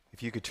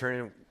If you could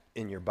turn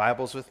in your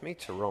Bibles with me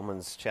to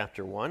Romans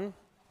chapter 1.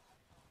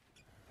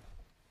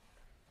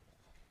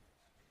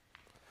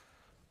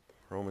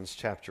 Romans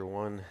chapter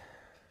 1.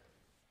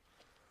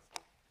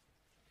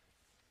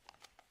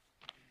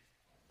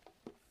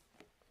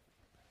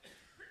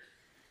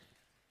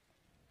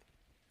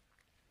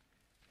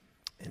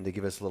 And to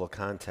give us a little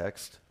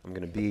context,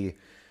 we'll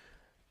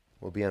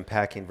be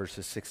unpacking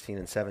verses 16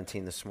 and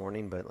 17 this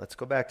morning, but let's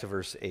go back to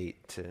verse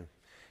 8 to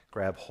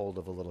grab hold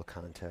of a little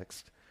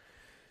context.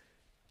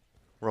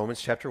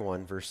 Romans chapter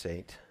 1, verse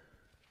 8.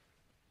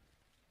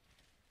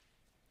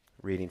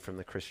 Reading from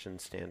the Christian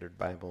Standard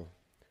Bible.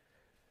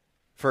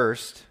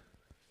 First,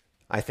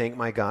 I thank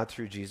my God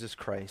through Jesus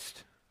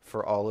Christ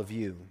for all of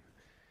you,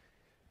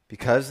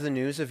 because the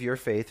news of your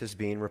faith is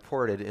being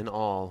reported in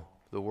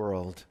all the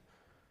world.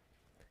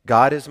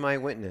 God is my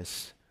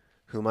witness,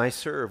 whom I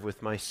serve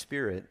with my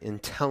spirit in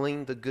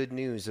telling the good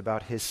news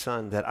about his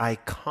Son, that I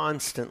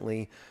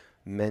constantly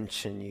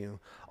mention you,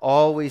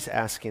 always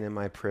asking in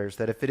my prayers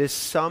that if it is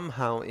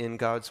somehow in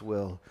God's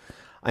will,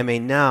 I may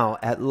now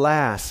at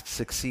last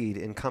succeed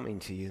in coming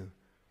to you.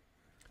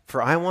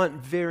 For I want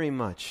very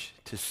much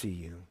to see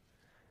you,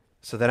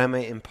 so that I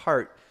may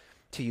impart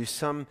to you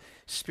some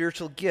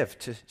spiritual gift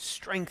to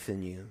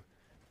strengthen you,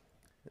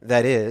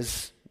 that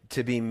is,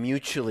 to be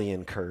mutually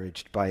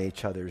encouraged by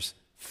each other's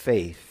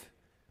faith,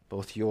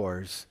 both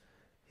yours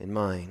and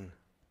mine.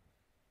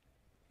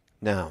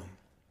 Now,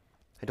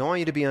 I don't want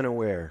you to be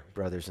unaware,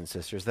 brothers and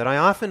sisters, that I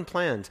often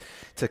planned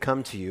to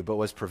come to you, but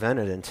was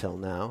prevented until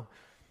now,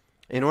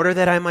 in order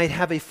that I might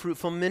have a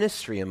fruitful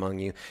ministry among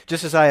you,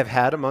 just as I have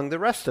had among the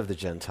rest of the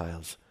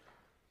Gentiles.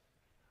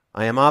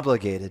 I am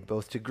obligated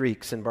both to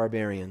Greeks and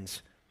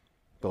barbarians,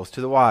 both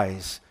to the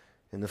wise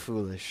and the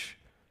foolish.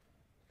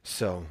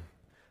 So,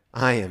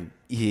 I am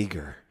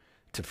eager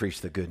to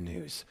preach the good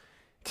news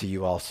to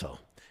you also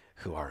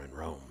who are in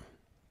Rome.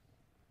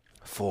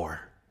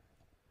 For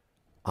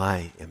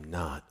I am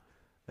not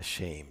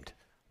ashamed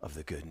of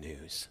the good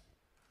news,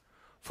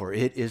 for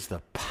it is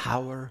the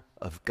power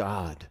of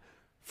God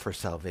for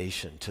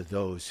salvation to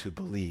those who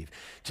believe,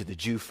 to the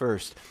Jew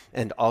first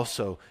and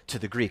also to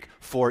the Greek.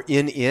 For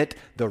in it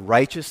the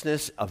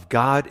righteousness of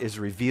God is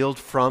revealed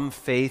from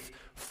faith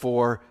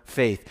for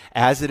faith,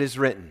 as it is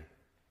written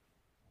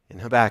in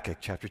Habakkuk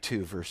chapter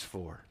 2, verse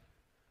 4.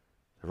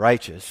 The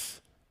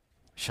righteous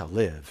shall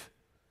live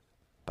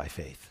by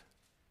faith.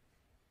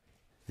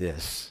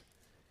 This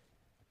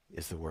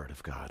is the word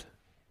of God.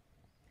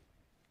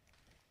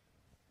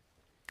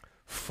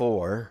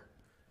 For,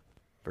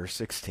 verse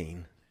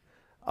 16,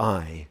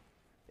 I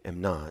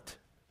am not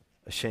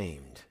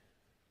ashamed.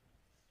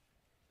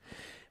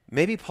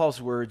 Maybe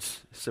Paul's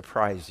words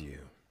surprise you.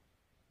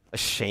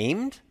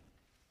 Ashamed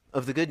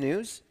of the good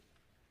news?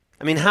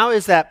 I mean, how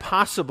is that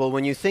possible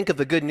when you think of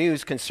the good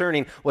news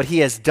concerning what he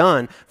has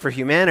done for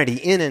humanity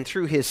in and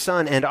through his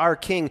Son and our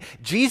King,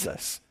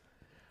 Jesus?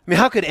 I mean,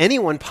 how could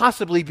anyone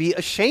possibly be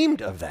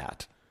ashamed of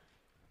that?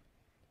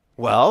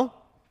 Well,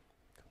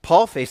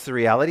 Paul faced the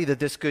reality that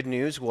this good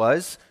news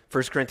was,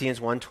 1 Corinthians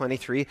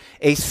 1:23,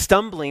 a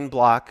stumbling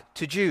block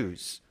to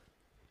Jews.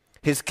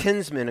 His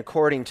kinsmen,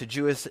 according to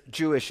Jewish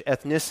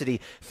ethnicity,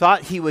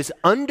 thought he was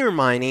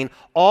undermining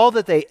all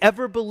that they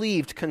ever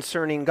believed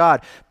concerning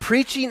God,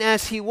 preaching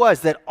as he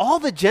was that all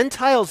the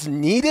Gentiles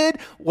needed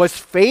was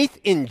faith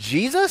in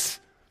Jesus,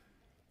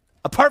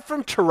 apart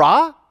from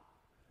Torah,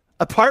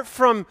 apart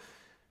from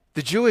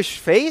the Jewish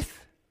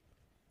faith.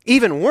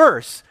 Even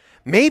worse,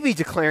 maybe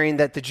declaring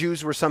that the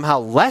Jews were somehow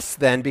less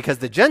than because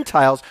the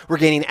Gentiles were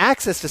gaining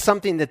access to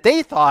something that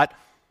they thought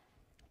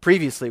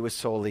previously was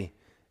solely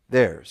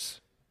theirs.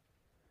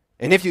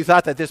 And if you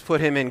thought that this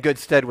put him in good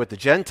stead with the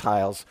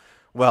Gentiles,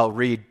 well,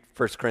 read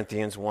 1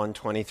 Corinthians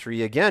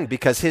 1:23 again,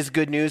 because his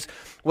good news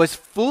was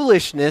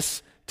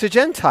foolishness to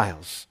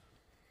Gentiles,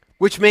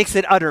 which makes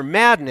it utter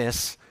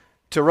madness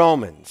to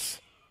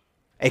Romans.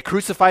 A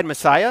crucified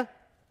Messiah,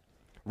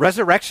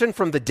 resurrection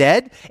from the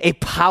dead, a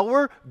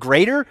power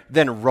greater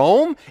than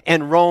Rome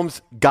and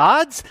Rome's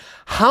gods?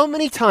 How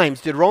many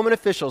times did Roman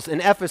officials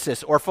in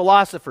Ephesus or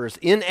philosophers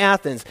in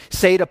Athens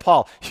say to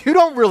Paul, "You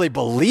don't really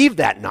believe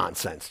that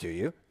nonsense, do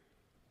you?"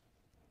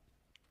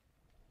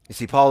 You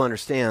see, Paul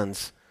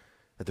understands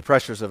that the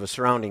pressures of a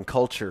surrounding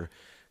culture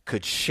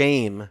could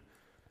shame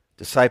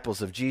disciples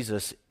of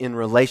Jesus in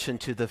relation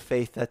to the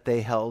faith that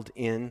they held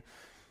in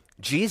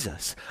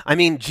Jesus. I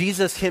mean,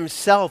 Jesus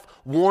himself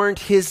warned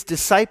his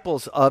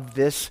disciples of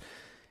this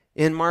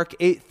in Mark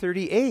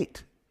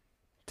 8:38,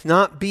 to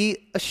not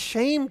be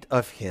ashamed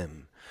of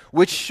him,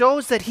 which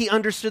shows that he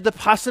understood the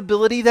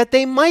possibility that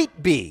they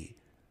might be.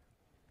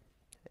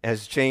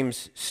 As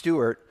James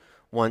Stewart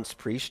once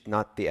preached,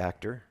 not the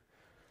actor,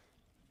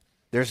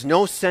 there's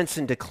no sense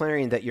in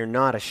declaring that you're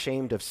not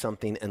ashamed of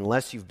something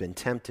unless you've been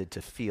tempted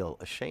to feel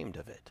ashamed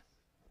of it.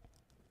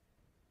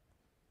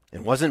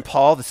 And wasn't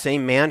Paul the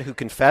same man who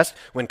confessed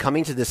when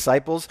coming to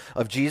disciples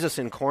of Jesus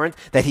in Corinth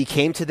that he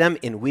came to them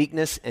in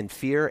weakness and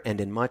fear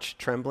and in much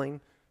trembling?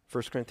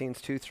 1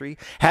 Corinthians 2:3?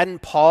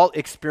 Hadn't Paul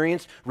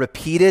experienced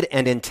repeated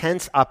and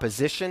intense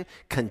opposition,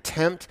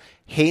 contempt,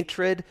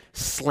 hatred,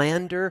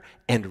 slander,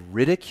 and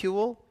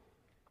ridicule?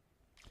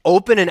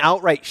 Open and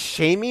outright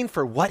shaming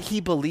for what he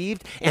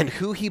believed and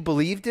who he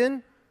believed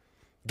in?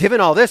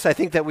 Given all this, I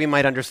think that we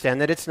might understand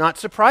that it's not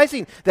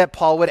surprising that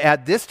Paul would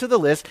add this to the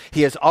list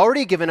he has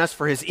already given us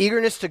for his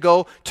eagerness to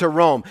go to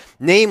Rome.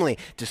 Namely,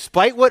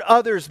 despite what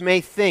others may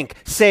think,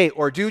 say,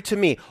 or do to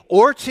me,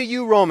 or to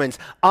you Romans,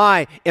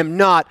 I am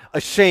not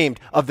ashamed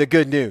of the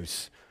good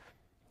news.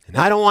 And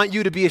I don't want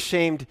you to be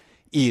ashamed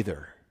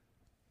either.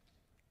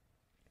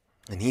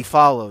 And he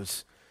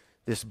follows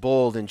this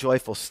bold and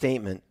joyful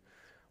statement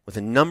with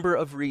a number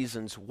of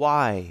reasons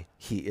why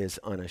he is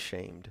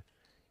unashamed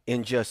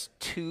in just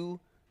 2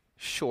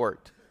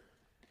 short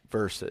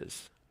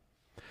verses.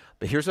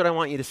 But here's what I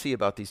want you to see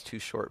about these 2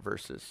 short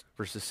verses,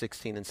 verses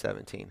 16 and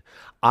 17.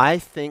 I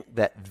think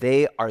that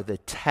they are the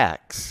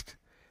text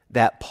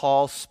that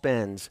Paul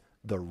spends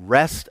the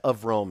rest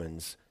of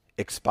Romans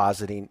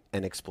expositing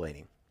and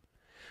explaining.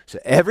 So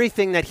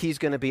everything that he's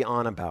going to be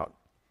on about,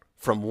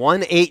 from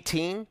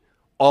 1:18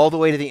 all the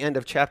way to the end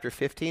of chapter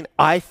 15,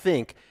 I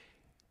think,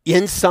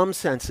 in some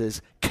senses,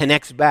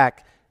 connects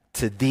back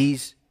to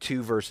these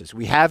 2 verses.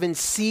 We have in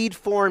seed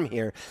form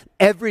here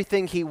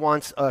everything he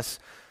wants us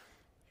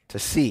to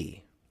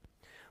see,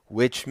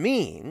 which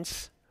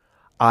means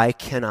I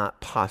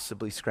cannot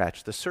possibly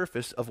scratch the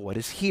surface of what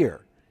is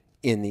here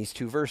in these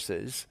 2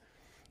 verses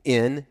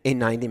in a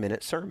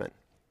 90-minute sermon.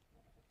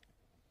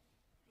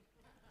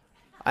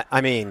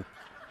 I mean,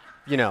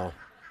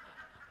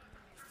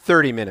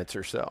 30 minutes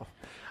or so.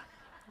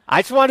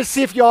 I just want to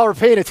see if y'all are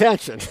paying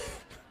attention.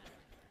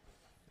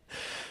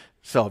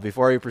 So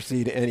before we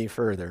proceed any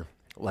further,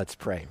 let's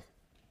pray.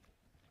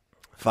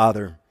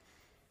 Father,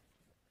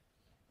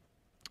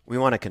 we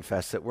want to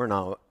confess that we're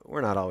not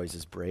always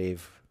as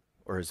brave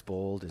or as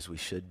bold as we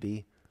should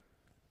be.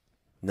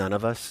 None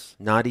of us,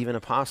 not even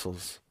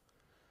apostles.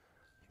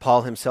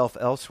 Paul himself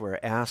elsewhere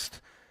asked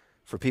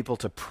for people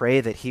to pray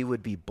that he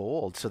would be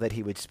bold so that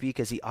he would speak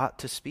as he ought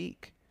to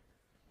speak.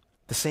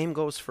 The same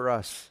goes for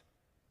us.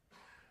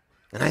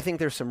 And I think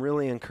there's some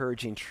really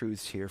encouraging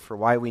truths here for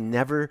why we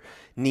never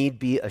need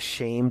be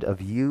ashamed of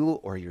you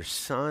or your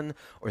Son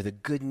or the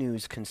good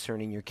news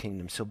concerning your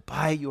kingdom. So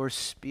by your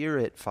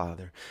Spirit,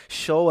 Father,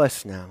 show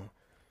us now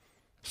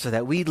so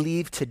that we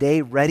leave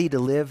today ready to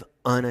live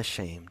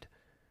unashamed.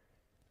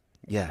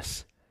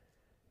 Yes,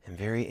 and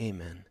very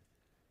amen.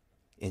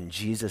 In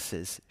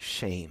Jesus'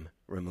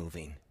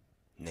 shame-removing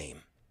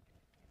name.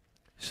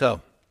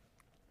 So,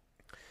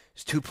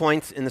 there's 2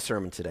 points in the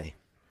sermon today.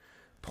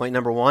 Point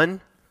number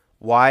 1,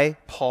 why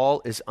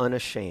Paul is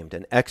unashamed,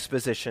 an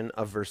exposition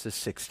of verses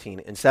 16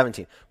 and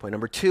 17. Point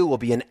number 2 will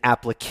be an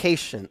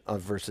application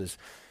of verses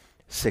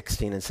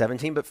 16 and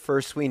 17, but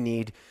first we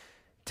need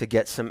to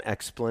get some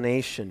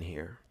explanation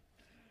here.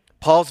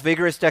 Paul's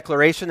vigorous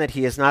declaration that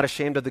he is not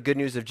ashamed of the good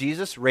news of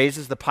Jesus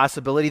raises the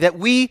possibility that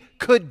we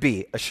could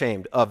be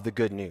ashamed of the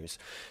good news.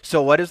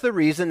 So what is the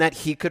reason that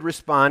he could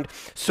respond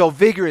so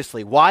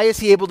vigorously? Why is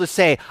he able to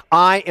say,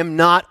 I am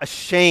not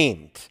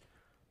ashamed?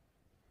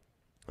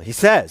 Well, he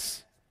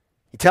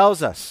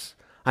tells us,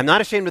 I'm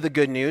not ashamed of the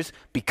good news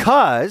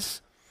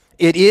because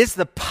it is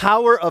the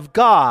power of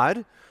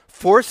God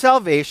for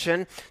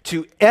salvation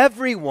to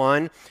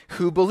everyone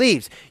who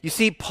believes. You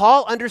see,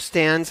 Paul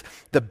understands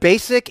the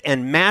basic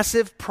and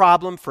massive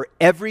problem for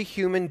every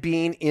human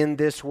being in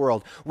this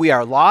world. We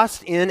are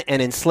lost in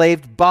and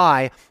enslaved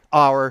by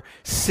our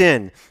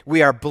sin.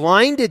 We are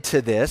blinded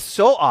to this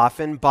so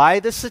often by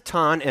the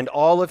Satan and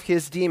all of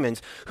his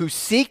demons who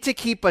seek to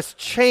keep us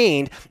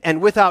chained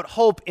and without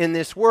hope in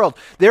this world.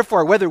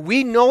 Therefore, whether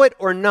we know it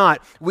or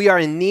not, we are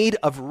in need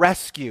of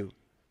rescue,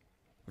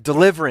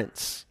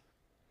 deliverance,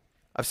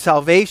 of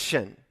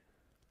salvation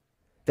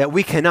that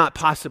we cannot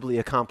possibly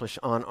accomplish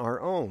on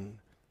our own.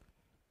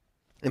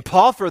 And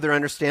Paul further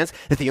understands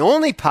that the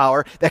only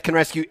power that can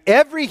rescue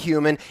every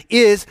human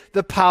is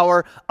the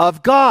power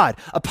of God,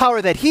 a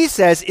power that he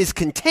says is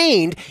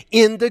contained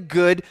in the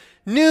good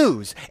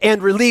news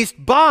and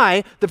released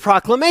by the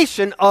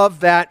proclamation of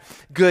that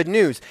good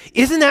news.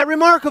 Isn't that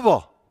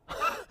remarkable?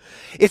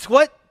 It's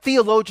what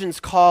theologians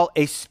call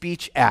a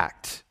speech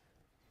act.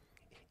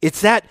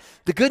 It's that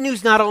the good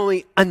news not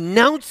only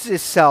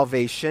announces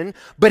salvation,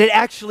 but it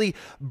actually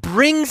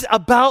brings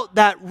about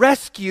that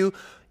rescue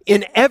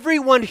in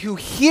everyone who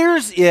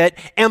hears it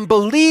and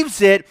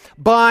believes it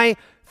by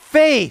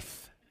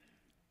faith.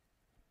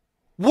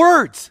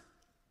 Words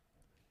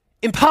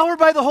empowered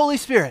by the Holy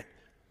Spirit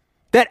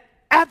that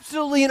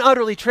absolutely and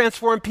utterly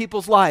transform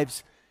people's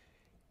lives.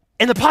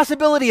 And the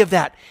possibility of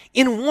that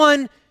in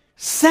one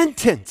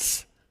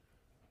sentence.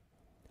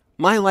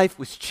 My life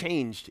was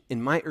changed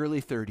in my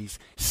early 30s,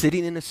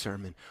 sitting in a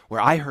sermon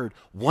where I heard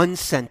one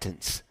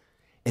sentence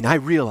and I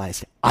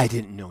realized I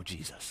didn't know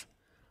Jesus.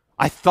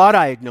 I thought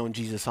I had known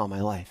Jesus all my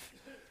life,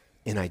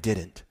 and I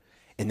didn't.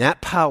 And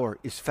that power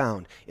is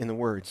found in the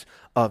words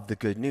of the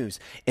good news.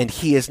 And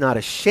he is not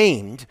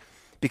ashamed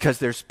because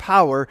there's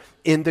power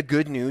in the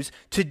good news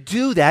to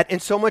do that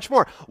and so much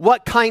more.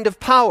 What kind of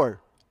power?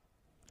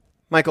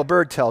 Michael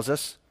Bird tells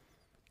us,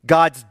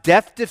 God's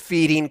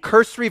death-defeating,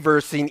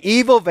 curse-reversing,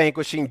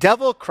 evil-vanquishing,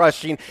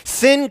 devil-crushing,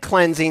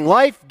 sin-cleansing,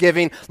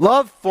 life-giving,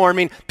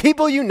 love-forming,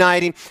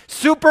 people-uniting,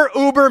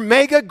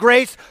 super-uber-mega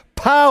grace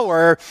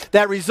power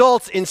that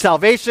results in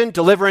salvation,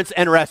 deliverance,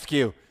 and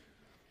rescue.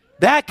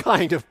 That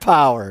kind of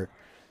power.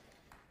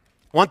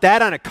 I want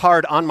that on a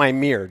card on my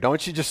mirror.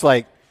 Don't you just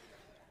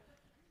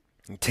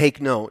take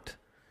note.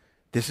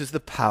 This is the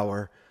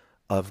power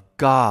of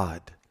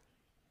God.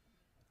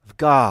 Of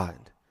God.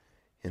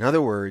 In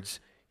other words,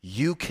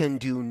 you can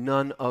do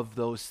none of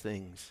those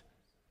things.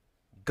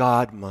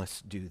 God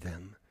must do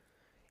them.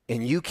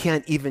 And you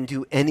can't even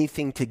do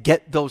anything to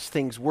get those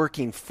things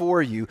working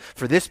for you.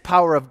 For this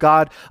power of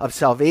God of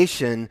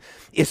salvation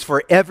is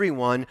for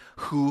everyone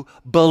who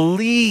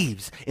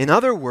believes. In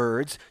other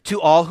words,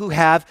 to all who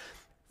have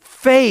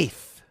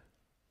faith.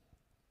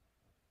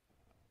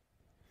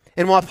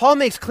 And while Paul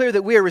makes clear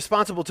that we are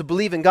responsible to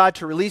believe in God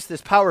to release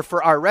this power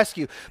for our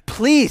rescue,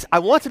 please, I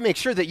want to make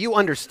sure that you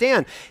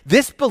understand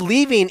this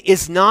believing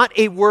is not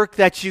a work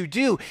that you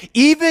do.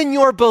 Even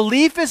your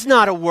belief is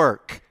not a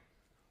work.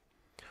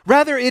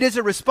 Rather, it is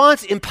a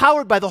response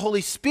empowered by the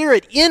Holy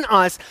Spirit in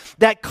us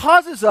that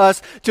causes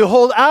us to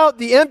hold out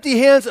the empty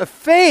hands of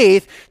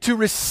faith to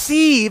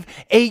receive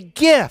a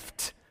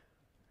gift.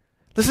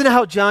 Listen to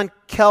how John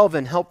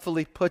Calvin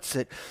helpfully puts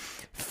it.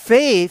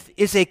 Faith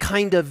is a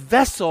kind of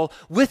vessel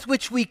with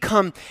which we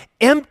come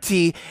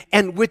empty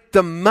and with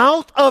the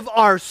mouth of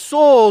our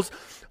souls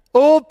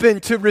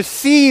open to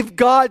receive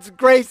God's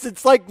grace.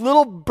 It's like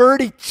little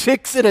birdie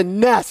chicks in a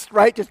nest,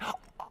 right?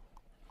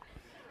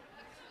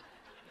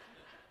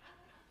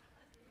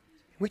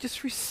 We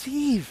just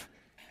receive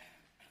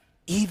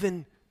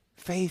even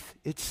faith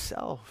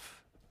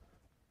itself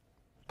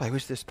by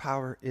which this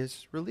power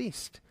is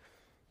released.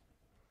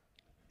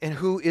 And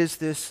who is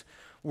this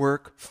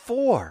work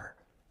for?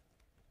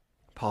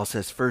 Paul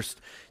says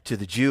first to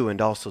the Jew and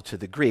also to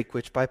the Greek,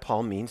 which by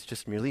Paul means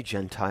just merely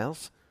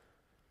Gentiles.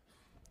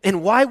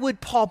 And why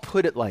would Paul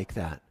put it like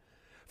that?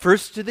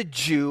 First to the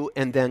Jew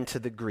and then to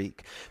the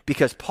Greek.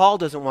 Because Paul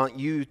doesn't want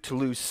you to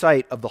lose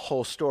sight of the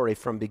whole story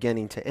from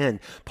beginning to end.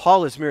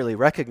 Paul is merely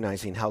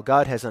recognizing how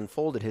God has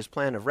unfolded his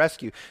plan of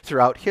rescue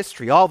throughout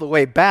history, all the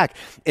way back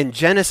in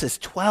Genesis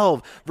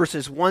 12,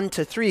 verses 1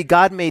 to 3.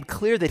 God made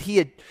clear that he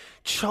had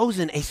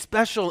chosen a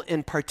special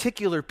and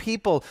particular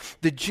people,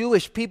 the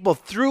Jewish people,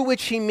 through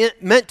which he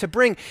meant to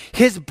bring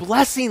his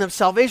blessing of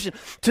salvation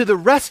to the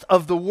rest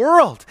of the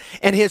world.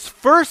 And his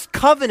first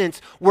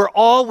covenants were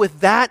all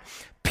with that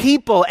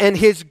people, and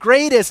his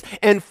greatest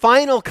and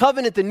final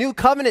covenant, the new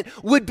covenant,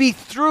 would be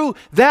through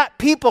that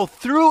people,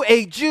 through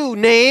a Jew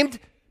named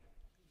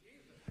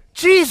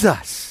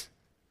Jesus.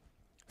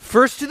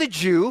 First to the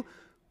Jew,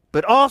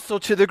 but also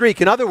to the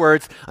Greek. In other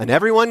words, an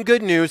everyone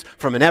good news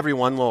from an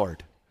everyone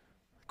Lord.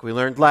 Like we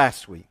learned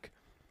last week.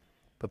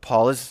 But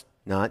Paul is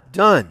not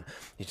done.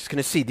 You're just going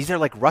to see, these are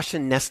like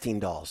Russian nesting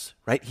dolls,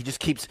 right? He just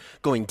keeps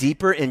going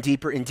deeper and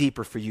deeper and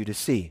deeper for you to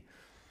see.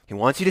 He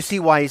wants you to see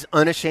why he's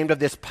unashamed of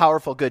this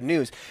powerful good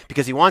news,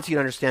 because he wants you to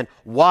understand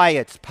why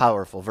it's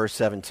powerful. Verse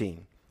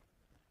 17.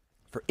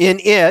 For in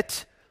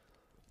it,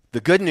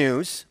 the good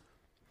news,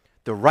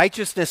 the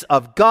righteousness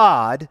of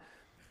God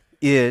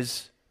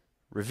is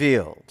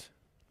revealed.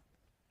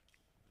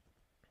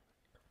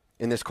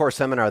 In this core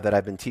seminar that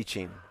I've been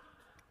teaching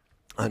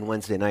on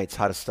Wednesday nights,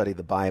 How to Study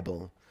the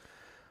Bible,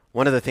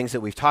 one of the things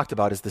that we've talked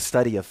about is the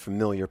study of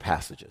familiar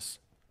passages.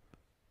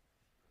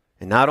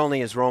 And not only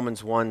is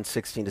Romans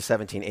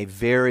 1:16-17 a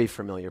very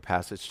familiar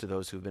passage to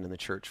those who've been in the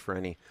church for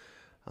any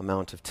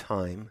amount of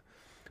time,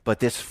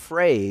 but this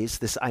phrase,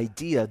 this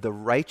idea, the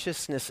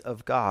righteousness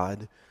of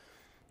God,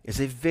 is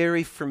a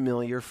very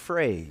familiar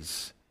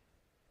phrase.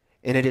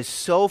 And it is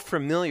so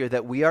familiar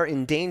that we are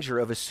in danger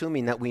of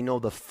assuming that we know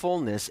the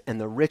fullness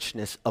and the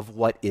richness of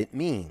what it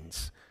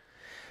means.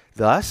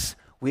 Thus,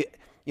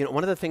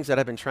 one of the things that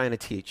I've been trying to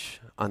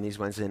teach on these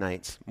Wednesday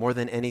nights, more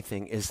than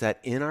anything, is that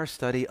in our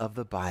study of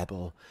the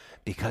Bible,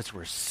 because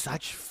we're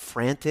such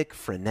frantic,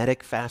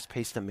 frenetic,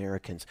 fast-paced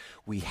Americans,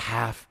 we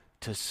have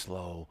to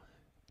slow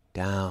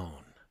down.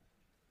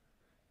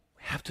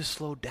 We have to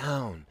slow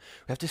down.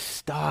 We have to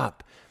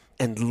stop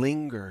and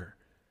linger.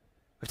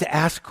 We have to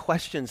ask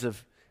questions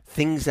of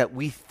things that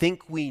we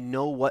think we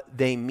know what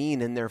they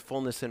mean in their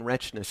fullness and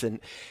richness. And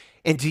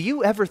do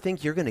you ever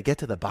think you're going to get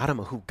to the bottom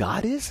of who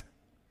God is?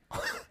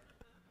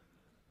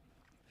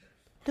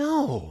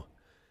 No.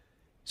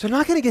 So I'm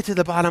not going to get to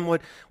the bottom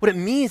what it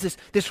means,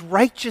 this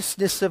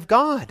righteousness of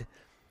God.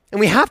 And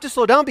we have to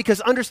slow down because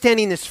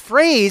understanding this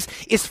phrase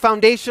is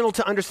foundational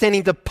to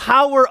understanding the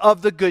power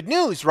of the good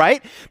news,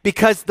 right?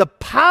 Because the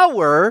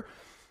power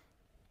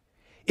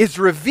is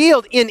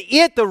revealed in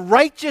it, the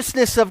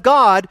righteousness of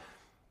God.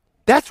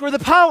 That's where the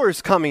power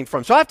is coming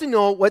from. So I have to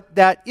know what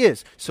that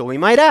is. So we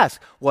might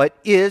ask, what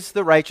is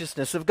the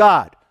righteousness of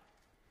God?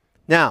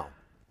 Now,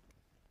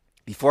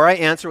 before I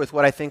answer with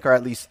what I think are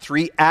at least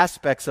three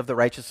aspects of the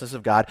righteousness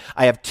of God,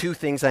 I have two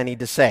things I need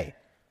to say.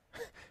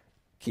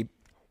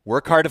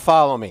 Work hard to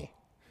follow me.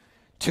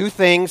 2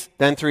 things,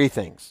 then 3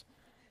 things.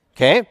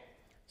 Okay?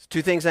 There's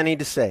 2 things I need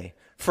to say.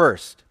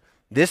 First,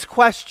 this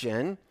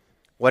question,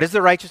 what is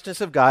the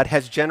righteousness of God,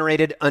 has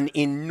generated an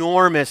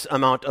enormous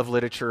amount of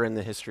literature in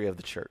the history of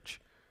the church.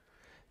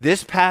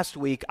 This past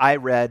week, I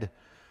read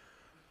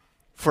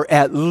for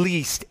at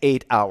least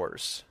 8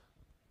 hours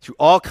through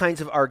all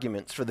kinds of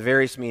arguments for the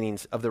various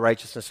meanings of the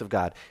righteousness of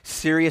God.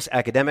 Serious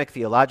academic,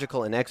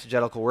 theological, and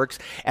exegetical works.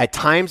 At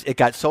times, it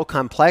got so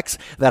complex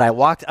that I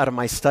walked out of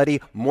my study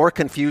more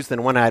confused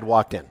than when I had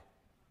walked in.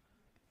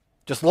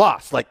 Just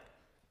lost. Like,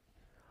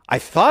 I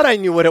thought I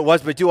knew what it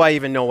was, but do I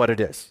even know what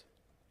it is?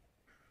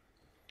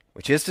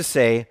 Which is to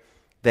say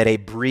that a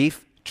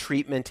brief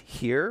treatment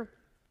here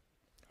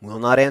will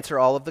not answer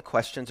all of the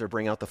questions or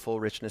bring out the full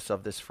richness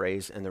of this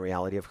phrase and the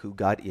reality of who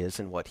God is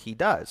and what he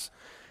does.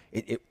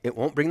 It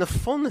won't bring the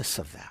fullness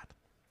of that.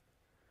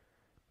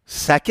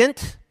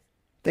 Second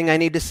thing I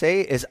need to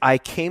say is I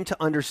came to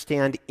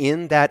understand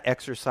in that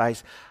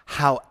exercise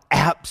how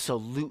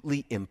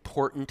absolutely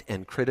important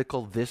and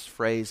critical this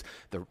phrase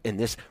and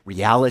this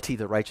reality,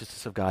 the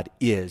righteousness of God,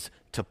 is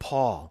to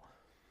Paul.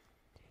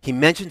 He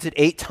mentions it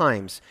 8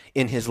 times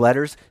in his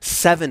letters.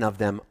 7 of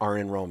them are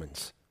in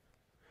Romans.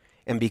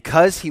 And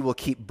because he will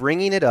keep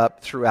bringing it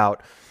up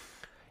throughout,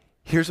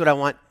 here's what I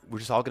want. We're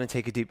just all going to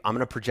take a I'm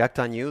going to project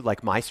on you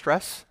like my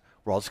stress.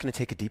 We're all just going to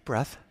take a deep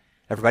breath.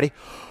 Everybody.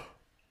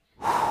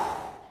 All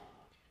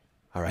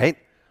right?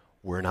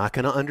 We're not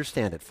going to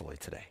understand it fully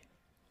today.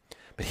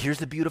 But here's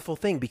the beautiful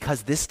thing.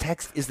 Because this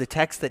text is the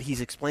text that he's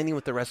explaining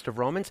with the rest of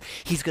Romans,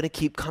 he's going to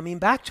keep coming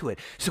back to it.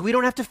 So we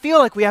don't have to feel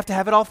like we have to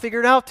have it all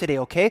figured out today,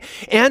 okay?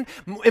 And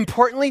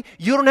importantly,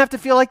 you don't have to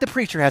feel like the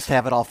preacher has to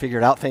have it all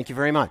figured out. Thank you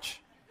very much.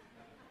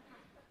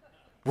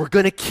 We're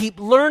going to keep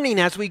learning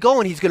as we go,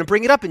 and he's going to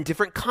bring it up in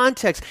different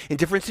contexts, in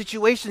different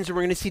situations, and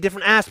we're going to see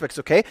different aspects,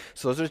 okay?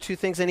 So those are the 2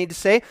 things I need to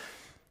say.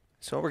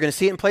 So we're going to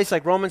see it in place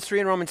like Romans 3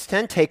 and Romans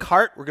 10. Take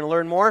heart. We're going to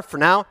learn more. For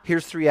now,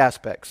 here's 3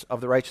 aspects of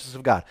the righteousness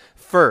of God.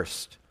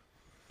 First,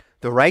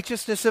 the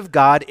righteousness of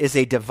God is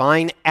a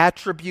divine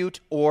attribute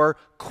or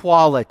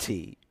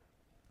quality.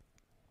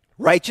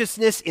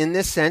 Righteousness, in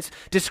this sense,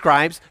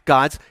 describes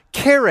God's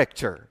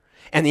character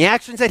and the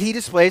actions that he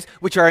displays,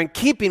 which are in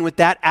keeping with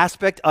that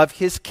aspect of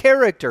his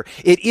character.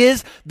 It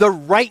is the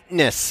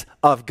rightness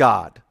of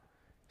God,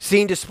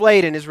 seen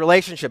displayed in his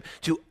relationship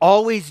to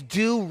always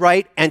do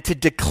right and to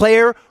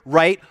declare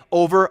right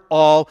over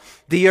all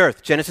the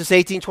earth. Genesis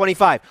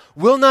 18:25.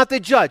 Will not the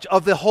judge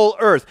of the whole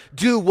earth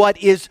do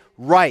what is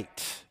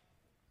right?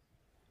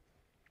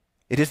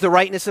 It is the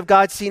rightness of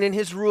God seen in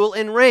his rule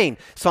and reign.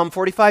 Psalm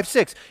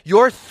 45:6.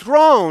 Your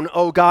throne,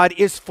 O God,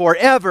 is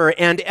forever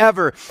and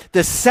ever.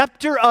 The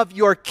scepter of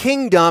your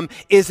kingdom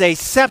is a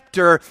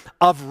scepter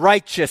of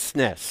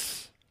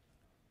righteousness.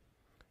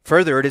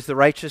 Further, it is the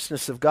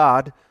righteousness of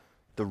God,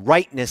 the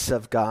rightness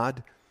of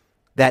God,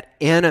 that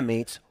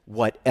animates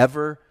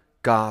whatever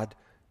God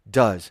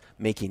does,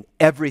 making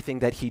everything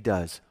that he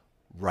does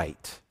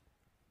right.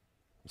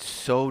 It's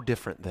so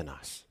different than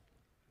us.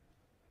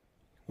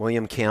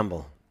 William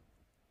Campbell.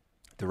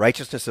 The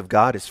righteousness of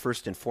God is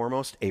first and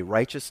foremost a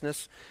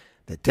righteousness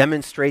that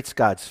demonstrates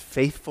God's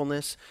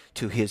faithfulness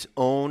to his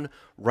own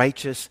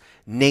righteous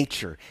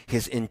nature,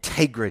 his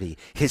integrity,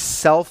 his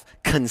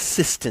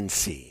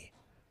self-consistency.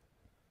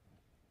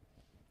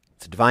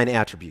 It's a divine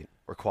attribute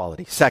or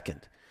quality.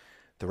 Second,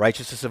 the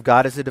righteousness of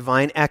God is a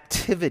divine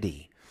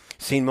activity,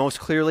 seen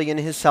most clearly in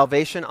his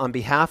salvation on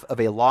behalf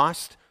of a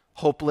lost,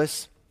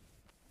 hopeless,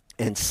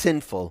 and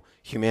sinful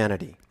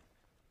humanity.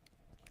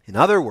 In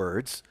other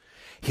words,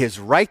 his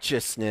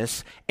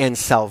righteousness and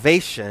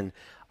salvation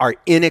are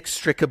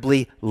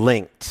inextricably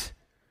linked.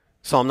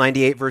 Psalm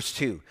 98, verse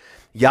 2.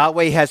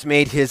 Yahweh has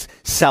made his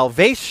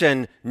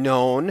salvation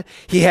known.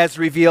 He has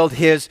revealed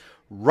his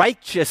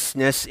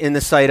righteousness in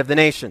the sight of the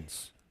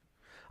nations.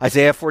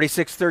 Isaiah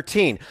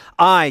 46:13.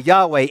 I,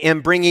 Yahweh,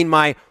 am bringing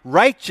my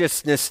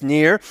righteousness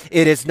near.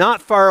 It is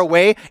not far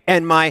away,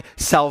 and my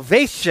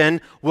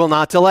salvation will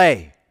not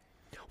delay.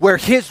 Where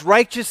his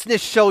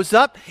righteousness shows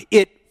up,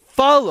 it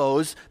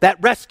follows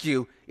that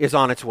rescue is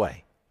on its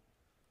way.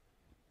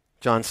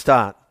 John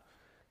Stott.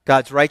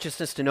 God's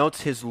righteousness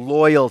denotes his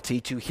loyalty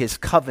to his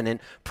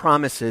covenant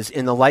promises,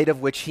 in the light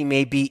of which he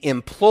may be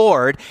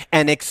implored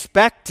and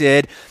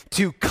expected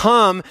to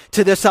come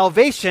to the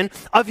salvation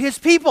of his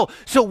people.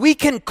 So we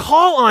can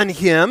call on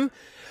him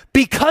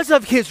because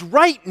of his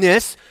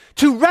rightness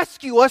to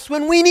rescue us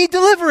when we need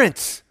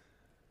deliverance.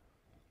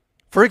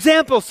 For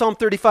example, Psalm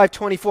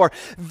 35:24,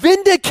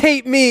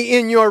 vindicate me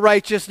in your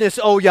righteousness,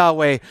 O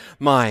Yahweh,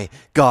 my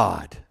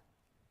God.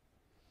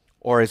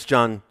 Or as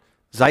John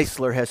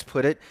Zeisler has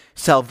put it,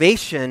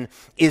 salvation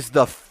is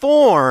the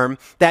form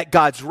that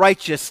God's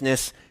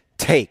righteousness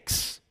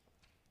takes.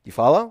 You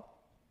follow?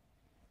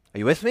 Are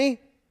you with me?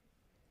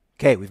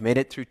 Okay, we've made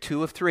it through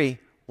 2 of 3.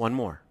 One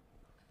more.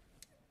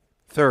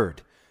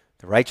 Third,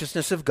 the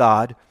righteousness of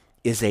God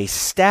is a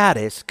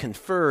status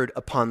conferred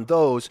upon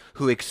those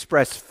who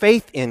express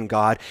faith in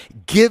God,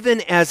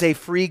 given as a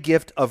free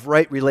gift of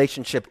right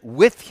relationship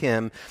with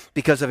Him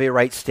because of a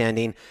right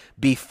standing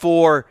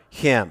before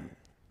Him.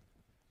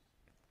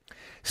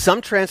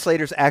 Some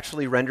translators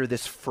actually render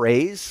this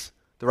phrase,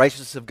 the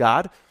righteousness of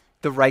God,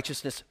 the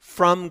righteousness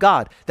from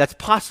God. That's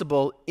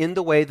possible in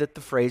the way that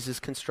the phrase is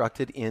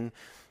constructed in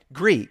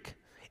Greek.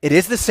 It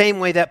is the same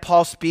way that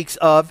Paul speaks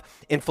of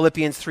in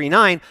Philippians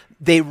 3:9,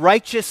 the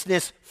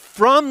righteousness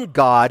from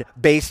God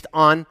based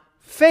on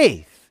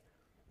faith.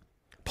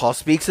 Paul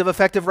speaks of the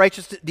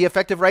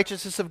effective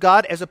righteousness of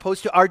God as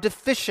opposed to our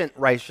deficient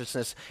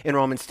righteousness in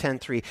Romans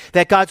 10:3.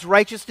 That God's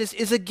righteousness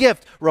is a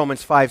gift,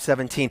 Romans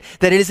 5:17.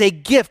 That it is a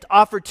gift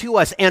offered to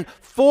us and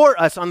for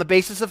us on the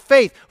basis of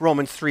faith,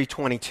 Romans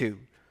 3:22.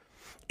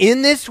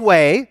 In this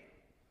way,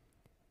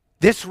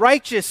 this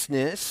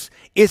righteousness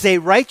is a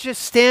righteous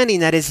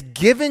standing that is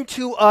given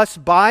to us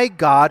by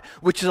God,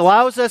 which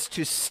allows us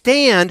to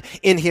stand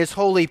in His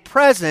holy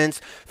presence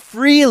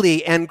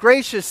freely and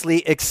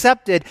graciously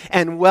accepted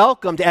and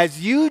welcomed,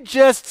 as you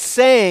just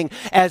sang,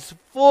 as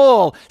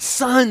full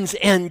sons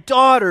and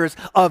daughters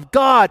of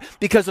God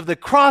because of the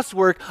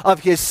crosswork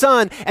of His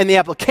Son and the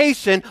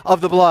application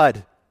of the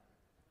blood.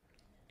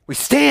 We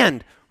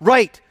stand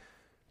right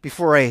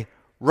before a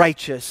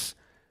righteous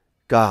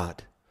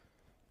God.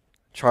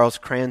 Charles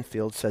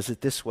Cranfield says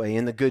it this way: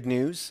 in the good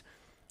news,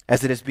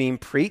 as it is being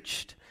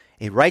preached,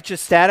 a righteous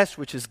status,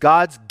 which is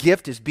God's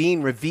gift, is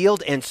being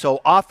revealed and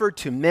so offered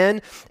to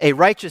men, a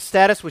righteous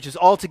status which is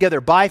altogether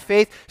by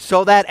faith,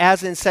 so that,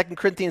 as in 2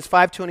 Corinthians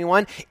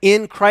 5:21,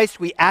 in Christ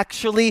we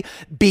actually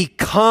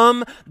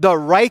become the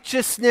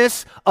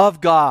righteousness of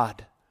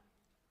God.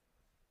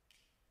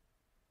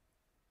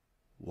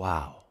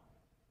 Wow.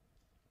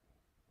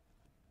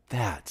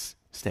 That's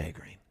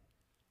staggering.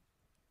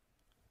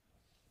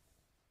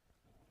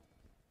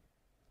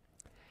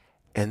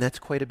 And that's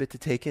quite a bit to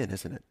take in,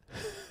 isn't it?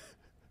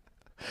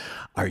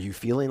 Are you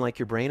feeling like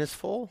your brain is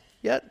full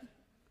yet?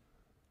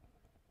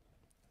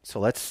 So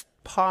let's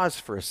pause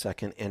for a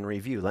second and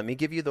review. Let me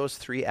give you those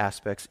three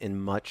aspects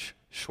in much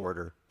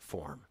shorter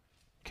form,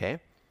 okay?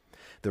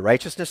 The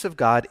righteousness of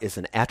God is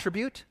an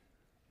attribute,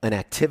 an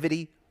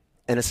activity,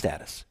 and a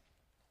status.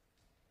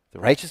 The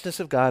righteousness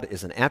of God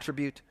is an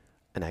attribute,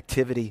 an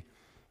activity,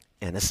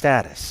 and a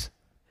status.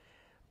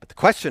 But the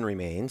question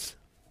remains,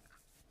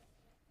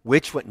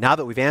 now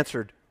that we've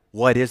answered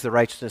what is the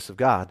righteousness of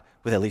God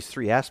with at least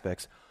three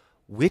aspects,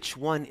 which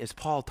one is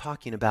Paul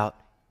talking about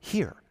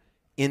here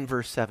in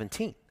verse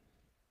 17?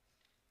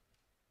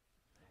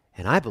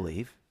 And I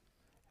believe,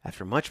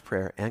 after much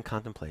prayer and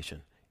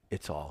contemplation,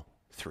 it's all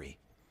three,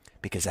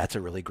 because that's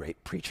a really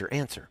great preacher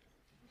answer.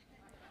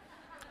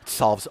 It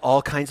solves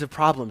all kinds of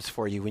problems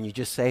for you when you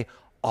just say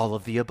all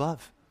of the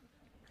above.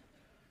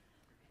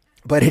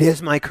 But it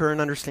is my current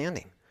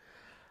understanding.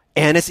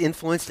 And it's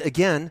influenced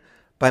again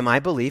by my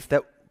belief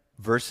that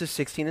verses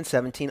 16 and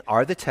 17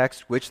 are the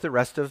text which the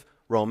rest of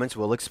Romans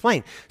will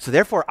explain. So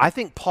therefore, I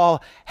think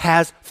Paul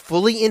has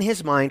fully in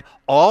his mind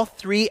all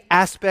three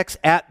aspects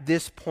at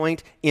this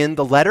point in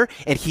the letter,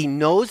 and he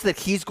knows that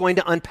he's going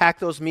to unpack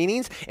those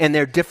meanings and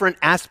their different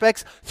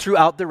aspects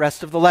throughout the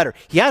rest of the letter.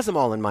 He has them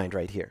all in mind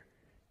right here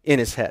in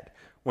his head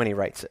when he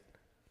writes it.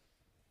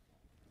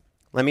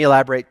 Let me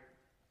elaborate.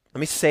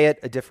 Let me say it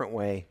a different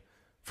way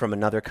from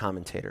another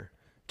commentator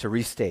to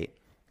restate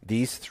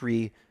these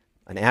three,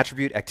 an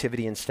attribute,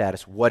 activity, and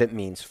status, what it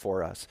means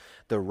for us.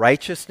 The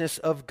righteousness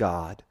of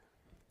God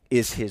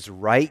is His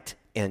right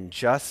and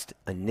just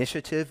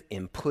initiative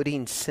in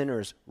putting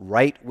sinners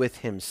right with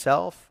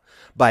Himself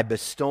by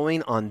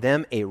bestowing on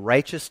them a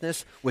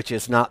righteousness which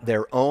is not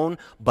their own,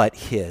 but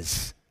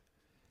His.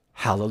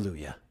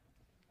 Hallelujah.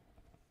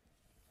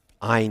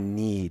 I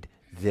need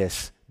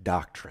this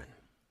doctrine.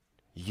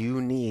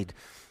 You need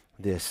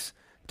this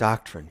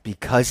doctrine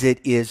because it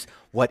is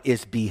what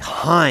is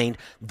behind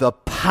the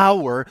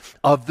power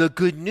of the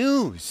good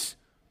news.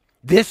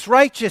 This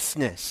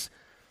righteousness,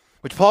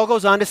 which Paul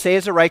goes on to say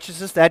is a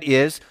righteousness that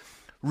is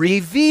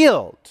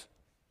revealed.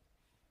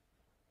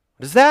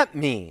 What does that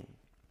mean?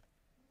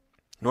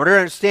 In order to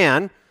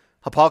understand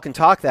how Paul can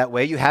talk that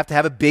way, you have to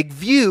have a big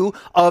view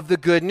of the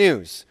good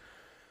news.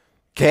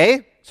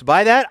 Okay? So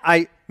by that,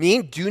 I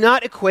mean, do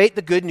not equate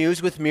the good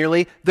news with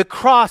merely the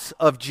cross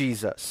of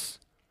Jesus.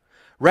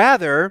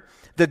 Rather,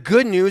 the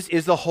good news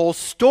is the whole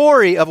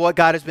story of what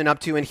God has been up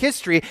to in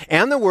history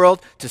and the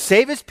world to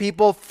save His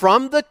people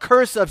from the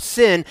curse of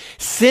sin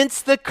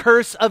since the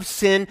curse of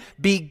sin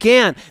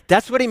began.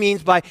 That's what he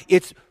means by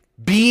it's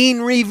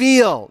being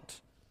revealed.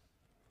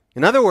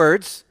 In other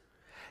words,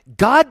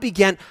 God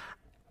began,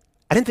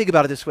 I didn't think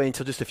about it this way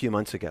until just a few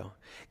months ago.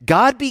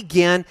 God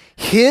began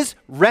His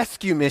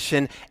rescue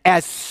mission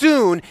as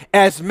soon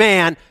as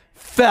man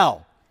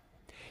fell.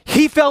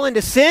 He fell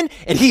into sin,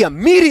 and He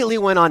immediately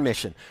went on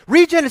mission.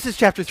 Read Genesis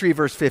chapter 3,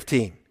 verse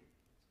 15.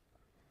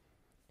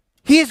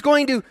 He is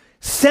going to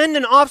send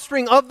an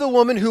offspring of the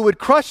woman who would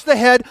crush the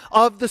head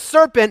of the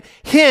serpent.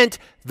 Hint,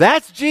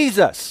 that's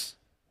Jesus.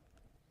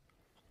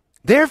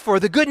 Therefore,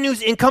 the good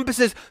news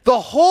encompasses the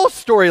whole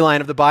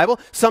storyline of the Bible,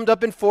 summed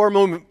up in four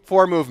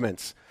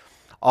movements.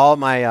 All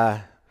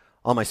my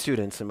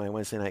students in my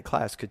Wednesday night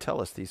class could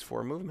tell us these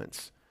four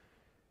movements: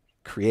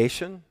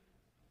 creation,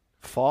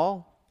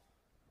 fall,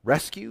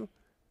 rescue,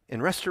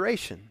 and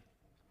restoration.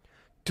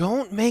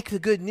 Don't make the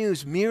good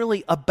news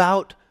merely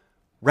about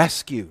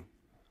rescue.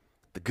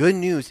 The good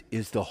news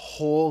is the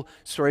whole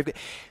story.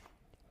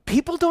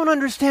 People don't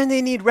understand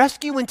they need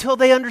rescue until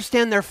they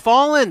understand they're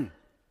fallen,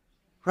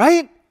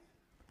 right?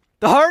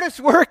 The hardest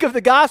work of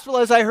the gospel,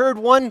 as I heard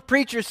one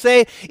preacher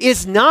say,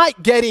 is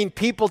not getting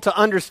people to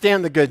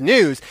understand the good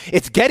news.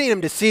 It's getting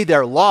them to see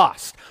they're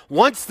lost.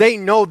 Once they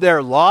know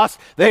they're lost,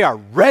 they are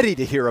ready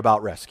to hear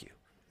about rescue.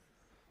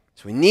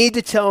 So we need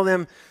to tell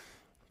them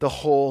the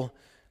whole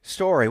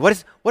story.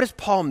 What does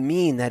Paul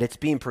mean that it's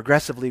being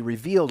progressively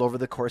revealed over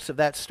the course of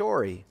that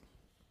story?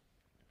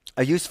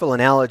 A useful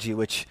analogy,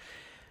 which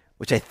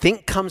I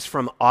think comes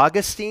from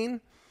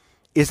Augustine,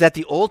 is that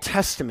the Old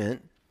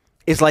Testament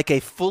is like a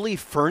fully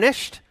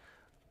furnished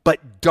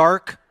but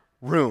dark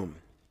room.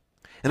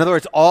 In other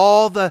words,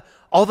 all the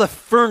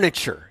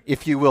furniture,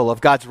 if you will,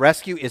 of God's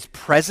rescue is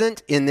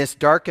present in this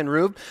darkened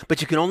room,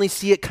 but you can only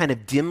see it kind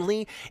of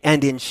dimly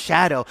and in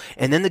shadow.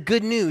 And then the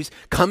good news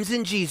comes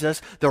in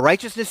Jesus, the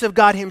righteousness of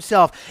God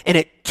himself, and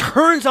it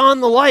turns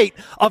on the light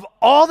of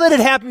all that had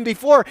happened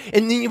before.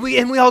 And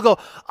we all go,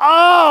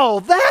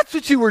 oh, that's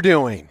what you were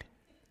doing.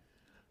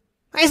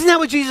 Isn't that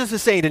what Jesus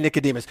is saying to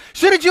Nicodemus?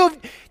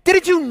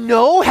 Didn't you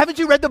know? Haven't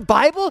you read the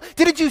Bible?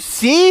 Didn't you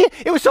see?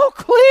 It was so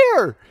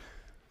clear.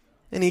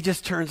 And he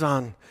just turns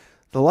on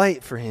the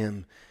light for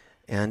him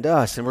and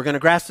us. And we're going to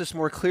grasp this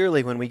more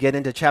clearly when we get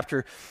into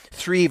chapter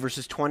 3,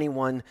 verses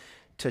 21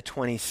 to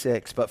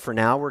 26. But for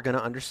now, we're going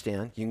to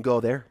understand. You can go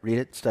there, read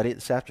it, study it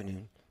this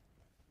afternoon.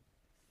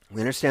 We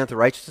understand that the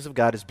righteousness of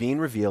God is being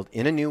revealed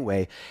in a new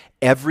way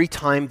every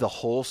time the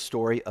whole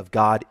story of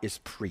God is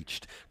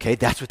preached. Okay,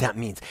 that's what that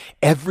means.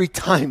 Every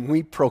time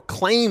we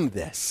proclaim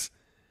this,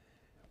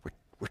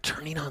 we're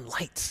turning on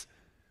lights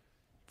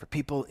for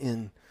people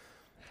in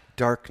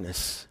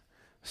darkness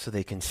so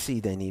they can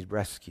see they need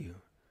rescue.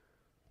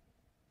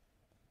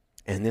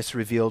 And this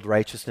revealed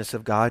righteousness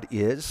of God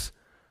is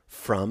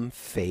from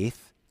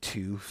faith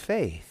to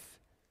faith.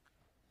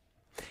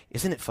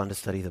 Isn't it fun to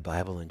study the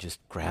Bible and just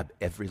grab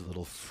every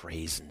little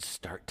phrase and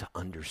start to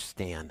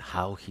understand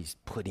how he's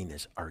putting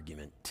his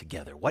argument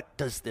together? What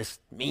does this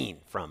mean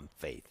from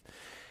faith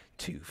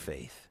to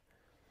faith?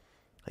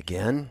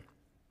 Again,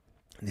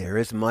 there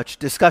is much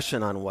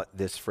discussion on what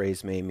this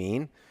phrase may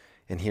mean,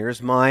 and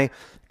here's my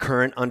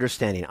current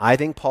understanding. I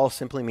think Paul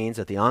simply means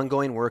that the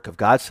ongoing work of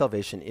God's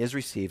salvation is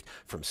received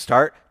from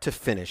start to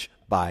finish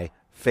by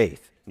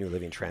faith. New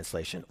Living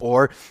Translation.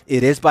 Or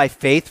it is by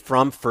faith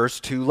from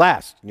first to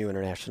last, New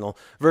International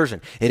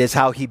Version. It is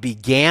how he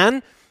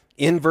began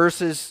in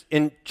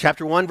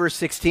chapter 1, verse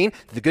 16.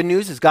 The good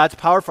news is God's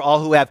power for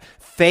all who have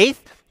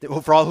faith,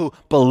 for all who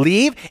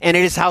believe, and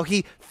it is how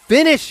he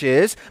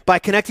finishes by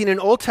connecting an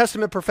Old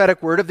Testament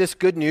prophetic word of this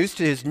good news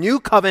to his new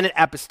covenant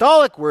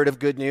apostolic word of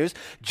good news,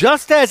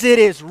 just as it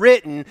is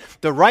written,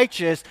 the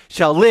righteous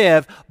shall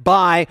live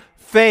by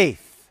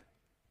faith.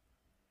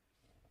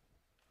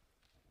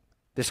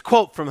 This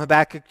quote from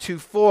Habakkuk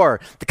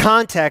 2:4, the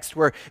context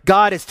where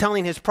God is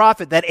telling his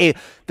prophet that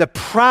the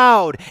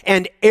proud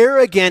and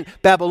arrogant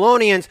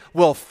Babylonians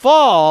will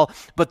fall,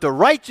 but the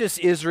righteous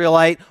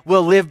Israelite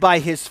will live by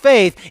his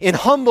faith in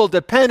humble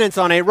dependence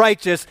on a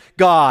righteous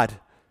God.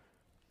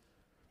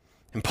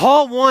 And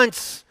Paul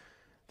wants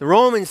the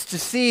Romans to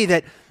see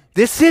that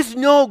this is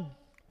no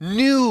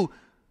new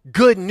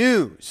good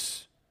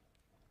news.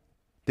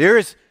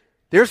 There's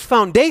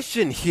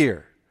foundation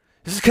here.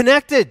 This is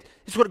connected.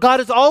 It's what God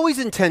has always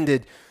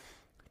intended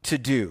to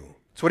do.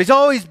 It's what he's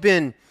always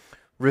been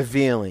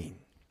revealing.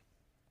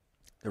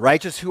 The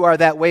righteous who are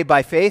that way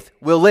by faith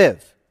will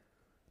live.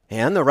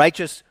 And the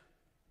righteous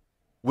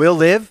will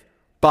live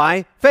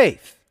by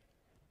faith.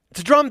 It's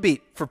a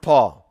drumbeat for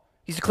Paul.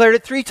 He's declared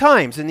it 3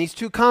 times in these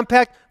 2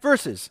 compact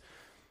verses.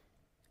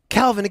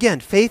 Calvin, again,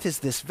 faith is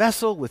this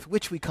vessel with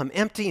which we come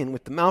empty and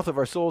with the mouth of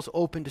our souls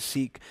open to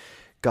seek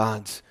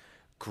God's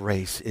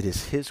grace. It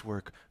is his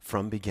work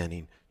from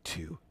beginning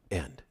to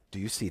end. Do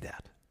you see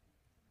that?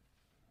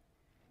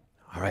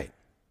 All right.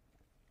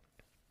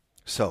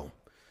 So,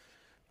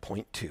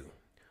 point 2.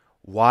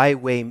 Why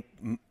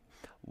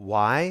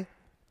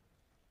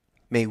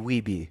may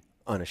we be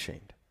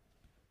unashamed?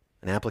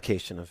 An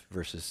application of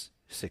verses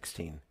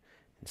 16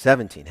 and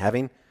 17.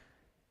 Having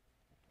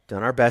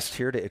done our best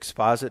here to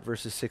exposit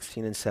verses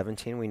 16 and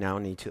 17, we now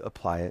need to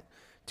apply it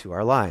to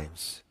our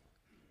lives.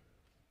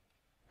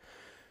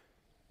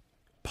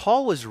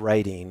 Paul was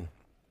writing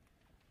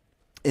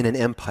in an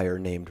empire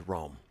named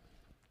Rome.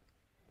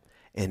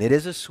 And it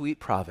is a sweet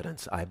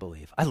providence, I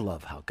believe. I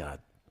love how God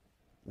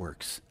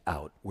works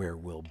out where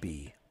we'll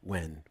be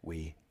when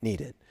we need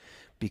it.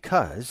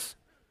 Because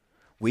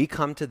we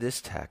come to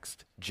this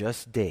text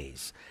just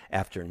days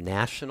after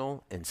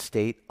national and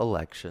state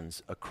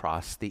elections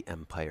across the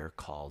empire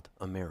called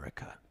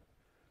America.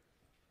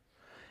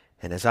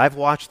 And as I've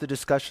watched the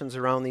discussions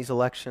around these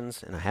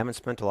elections, and I haven't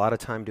spent a lot of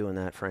time doing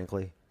that,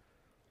 frankly,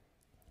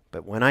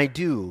 but when I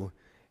do,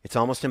 it's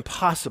almost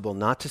impossible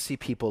not to see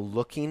people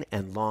looking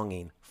and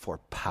longing for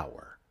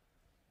power.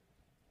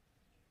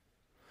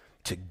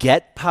 To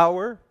get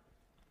power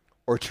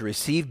or to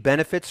receive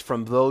benefits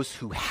from those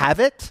who have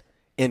it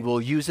and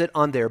will use it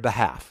on their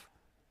behalf.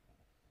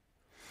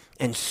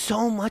 And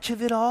so much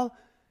of it all,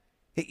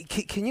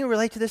 can you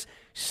relate to this?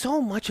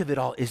 So much of it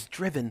all is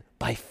driven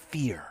by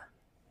fear.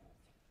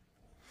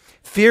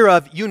 Fear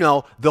of,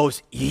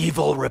 those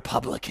evil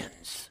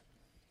Republicans.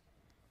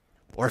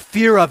 Or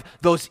fear of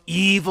those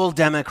evil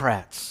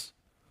Democrats.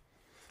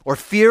 Or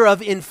fear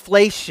of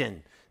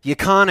inflation, the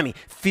economy.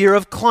 Fear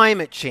of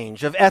climate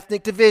change, of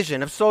ethnic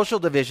division, of social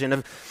division,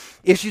 of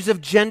issues of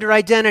gender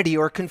identity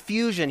or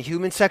confusion,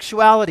 human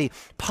sexuality,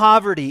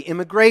 poverty,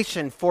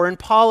 immigration, foreign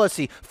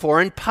policy,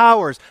 foreign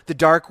powers, the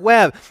dark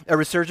web, a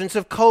resurgence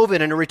of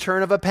COVID and a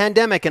return of a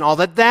pandemic and all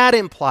that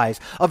implies,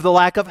 of the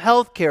lack of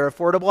health care,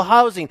 affordable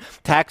housing,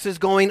 taxes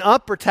going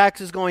up or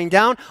taxes going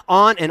down,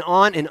 on and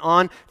on and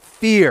on,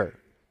 fear.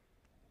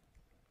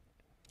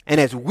 And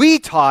as we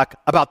talk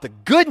about the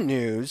good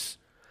news,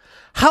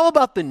 how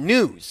about the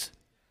news?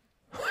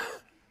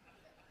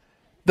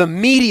 The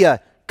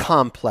media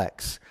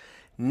complex.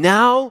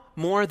 Now,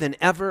 more than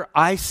ever,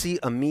 I see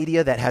a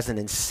media that has an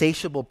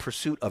insatiable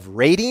pursuit of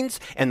ratings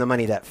and the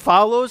money that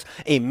follows,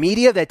 a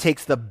media that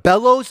takes the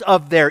bellows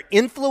of their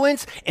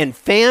influence and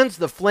fans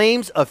the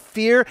flames of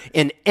fear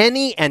in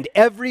any and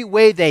every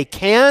way they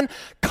can,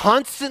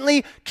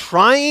 constantly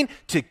trying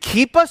to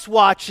keep us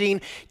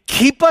watching,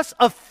 keep us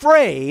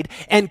afraid,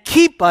 and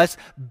keep us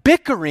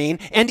bickering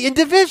and in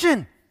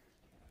division.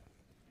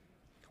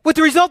 With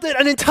the result that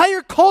an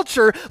entire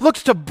culture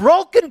looks to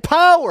broken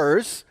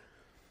powers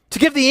to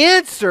give the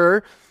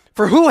answer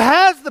for who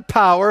has the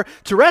power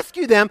to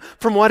rescue them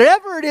from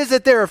whatever it is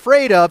that they're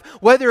afraid of,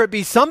 whether it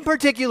be some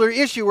particular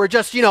issue or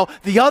just,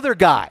 the other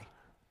guy.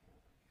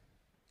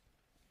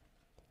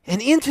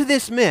 And into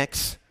this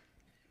mix,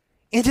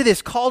 into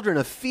this cauldron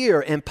of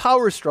fear and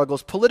power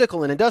struggles,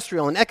 political and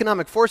industrial and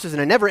economic forces in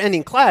a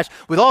never-ending clash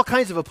with all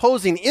kinds of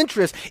opposing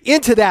interests,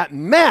 into that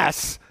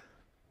mess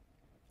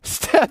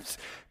steps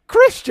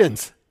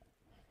Christians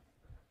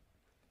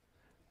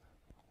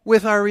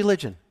with our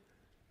religion.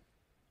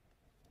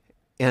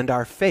 And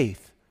our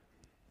faith.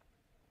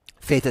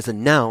 Faith as a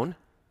noun,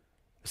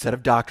 a set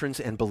of doctrines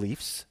and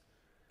beliefs,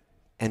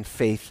 and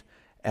faith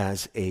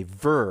as a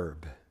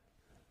verb,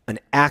 an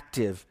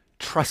active,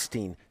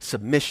 trusting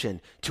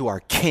submission to our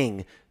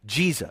King,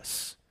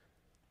 Jesus.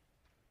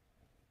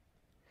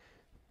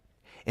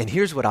 And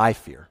here's what I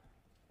fear,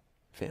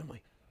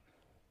 family.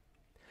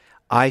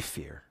 I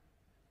fear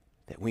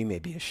that we may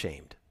be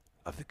ashamed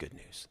of the good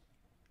news.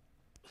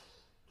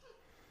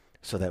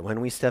 So that when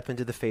we step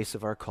into the face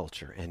of our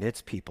culture and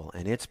its people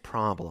and its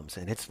problems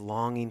and its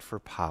longing for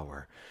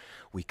power,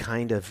 we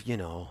kind of,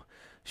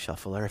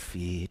 shuffle our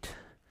feet.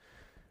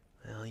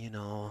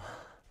 Well,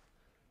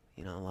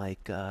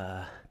 like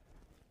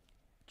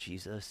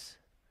Jesus.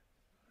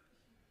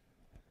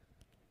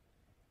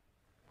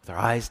 With our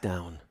eyes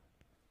down,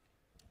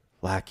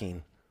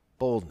 lacking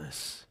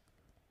boldness.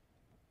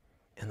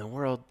 And the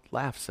world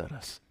laughs at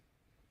us.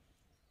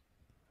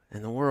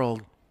 And the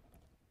world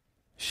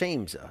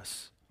shames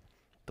us.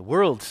 The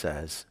world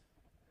says,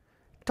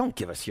 don't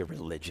give us your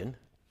religion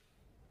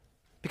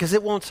because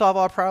it won't solve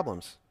our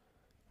problems.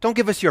 Don't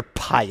give us your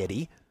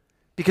piety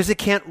because it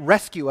can't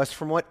rescue us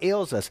from what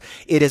ails us.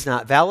 It is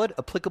not valid,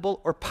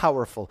 applicable, or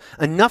powerful.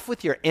 Enough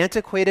with your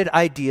antiquated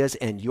ideas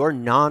and your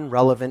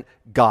non-relevant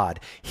God.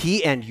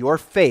 He and your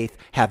faith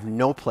have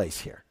no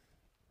place here.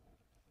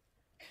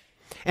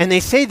 And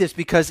they say this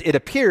because it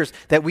appears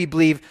that we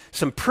believe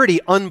some pretty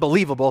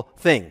unbelievable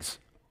things.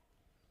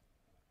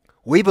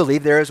 We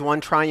believe there is one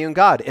triune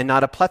God and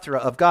not a plethora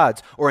of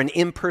gods or an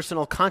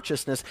impersonal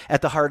consciousness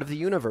at the heart of the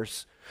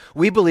universe.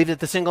 We believe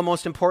that the single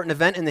most important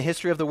event in the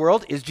history of the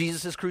world is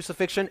Jesus'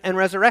 crucifixion and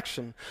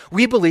resurrection.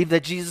 We believe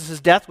that Jesus'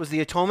 death was the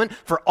atonement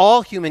for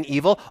all human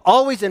evil,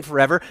 always and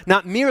forever,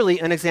 not merely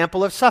an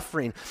example of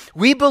suffering.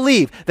 We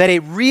believe that a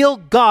real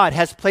God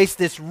has placed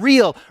this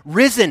real,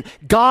 risen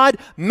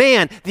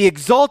God-man, the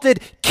exalted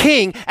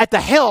King, at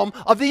the helm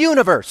of the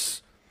universe.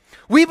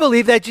 We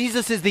believe that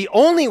Jesus is the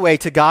only way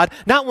to God,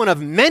 not one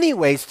of many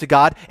ways to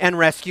God and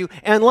rescue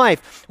and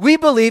life. We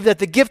believe that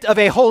the gift of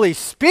a Holy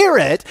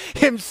Spirit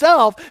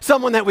himself,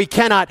 someone that we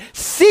cannot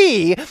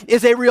see,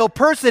 is a real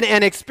person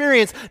and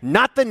experience,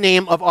 not the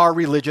name of our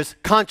religious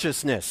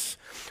consciousness.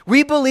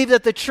 We believe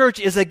that the church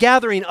is a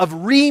gathering of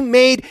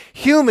remade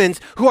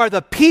humans who are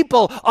the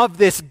people of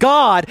this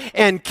God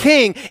and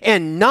King,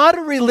 and not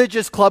a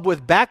religious club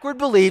with backward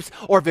beliefs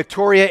or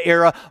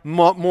Victoria-era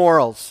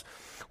morals.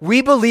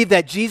 We believe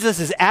that Jesus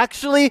is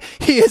actually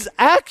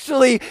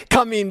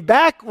coming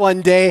back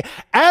one day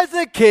as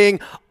a king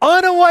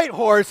on a white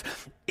horse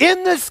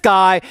in the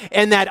sky,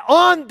 and that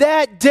on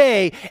that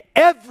day,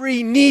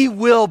 every knee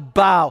will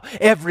bow.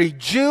 Every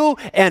Jew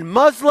and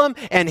Muslim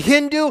and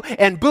Hindu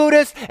and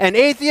Buddhist and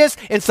atheist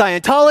and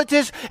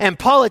Scientologist and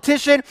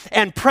politician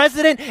and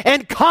president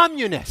and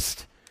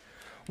communist.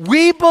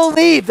 We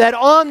believe that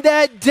on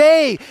that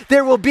day,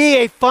 there will be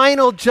a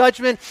final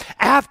judgment,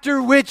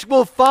 after which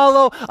will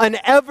follow an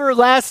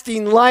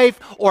everlasting life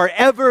or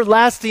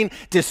everlasting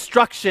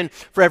destruction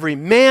for every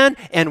man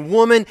and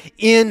woman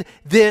in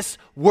this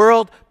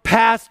world,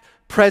 past,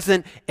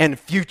 present, and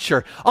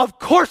future. Of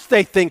course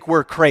they think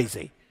we're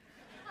crazy.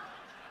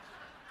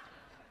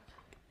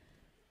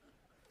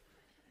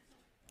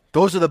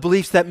 Those are the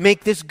beliefs that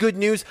make this good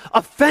news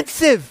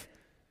offensive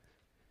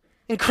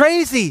and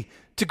crazy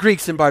to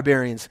Greeks and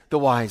barbarians, the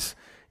wise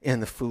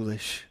and the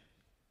foolish.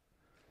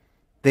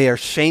 They are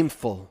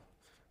shameful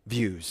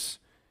views,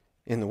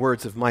 in the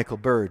words of Michael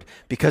Bird,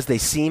 because they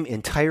seem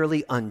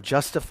entirely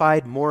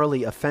unjustified,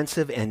 morally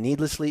offensive, and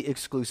needlessly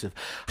exclusive.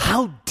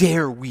 How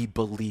dare we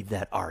believe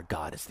that our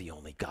God is the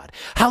only God?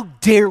 How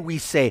dare we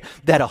say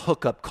that a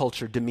hookup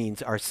culture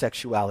demeans our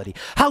sexuality?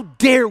 How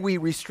dare we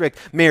restrict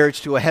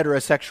marriage to a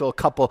heterosexual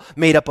couple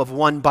made up of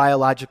one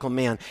biological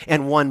man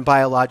and one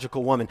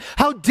biological woman?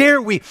 How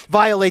dare we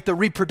violate the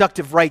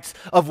reproductive rights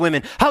of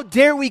women? How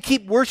dare we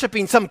keep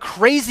worshiping some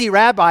crazy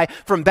rabbi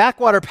from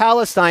backwater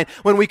Palestine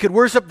when we could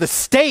worship the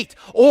state,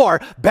 or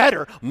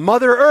better,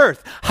 Mother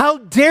Earth? How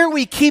dare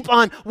we keep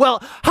on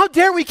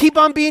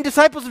being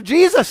disciples of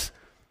Jesus?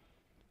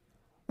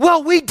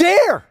 Well, we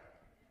dare,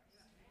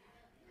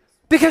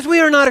 because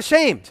we are not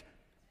ashamed.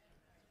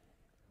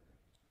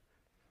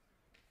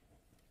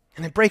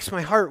 And it breaks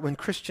my heart when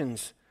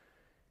Christians,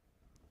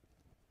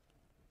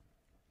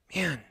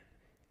 man,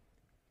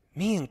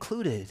 me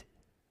included,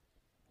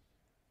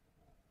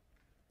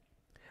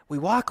 we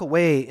walk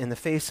away in the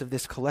face of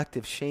this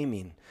collective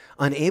shaming,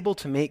 unable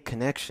to make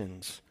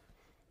connections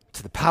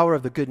to the power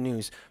of the good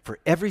news for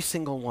every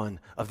single one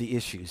of the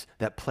issues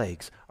that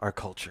plagues our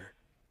culture.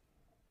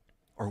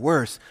 Or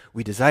worse,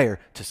 we desire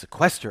to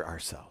sequester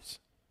ourselves,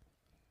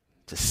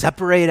 to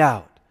separate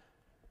out,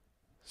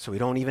 so we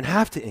don't even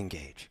have to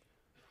engage.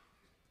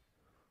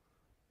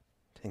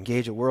 To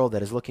engage a world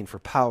that is looking for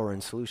power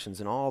and solutions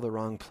in all the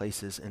wrong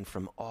places and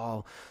from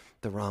all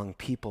the wrong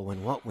people,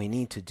 when what we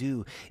need to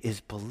do is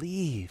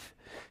believe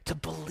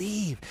that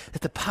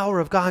the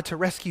power of God to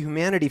rescue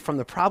humanity from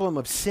the problem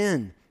of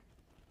sin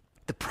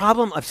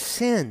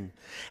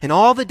and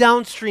all the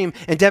downstream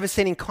and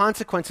devastating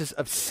consequences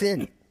of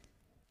sin,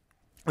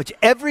 which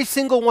every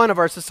single one of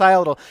our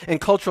societal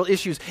and cultural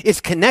issues is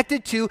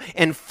connected to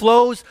and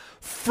flows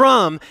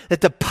from,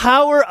 that the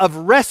power of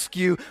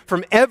rescue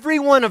from every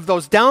one of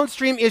those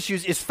downstream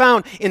issues is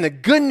found in the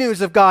good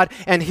news of God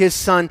and His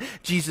Son,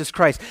 Jesus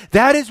Christ.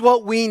 That is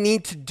what we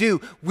need to do.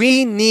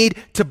 We need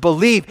to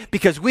believe,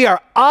 because we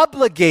are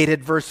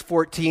obligated, verse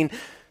 14,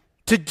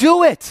 to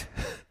do it,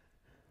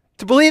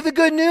 to believe the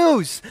good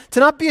news,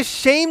 to not be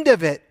ashamed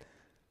of it.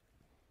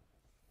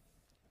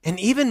 And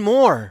even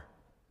more,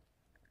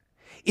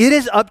 it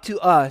is up to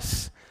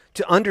us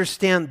to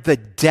understand the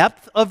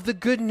depth of the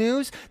good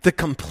news, the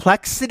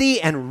complexity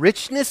and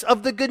richness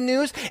of the good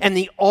news, and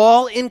the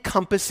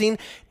all-encompassing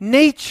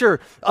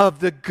nature of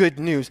the good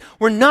news.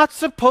 We're not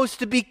supposed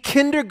to be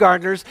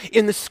kindergartners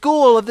in the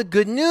school of the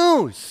good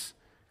news.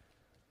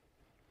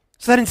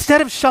 So that instead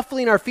of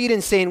shuffling our feet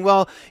and saying,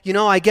 well,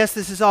 I guess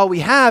this is all we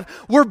have,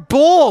 we're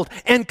bold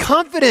and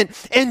confident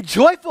and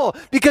joyful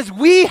because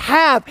we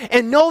have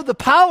and know the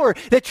power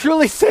that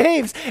truly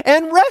saves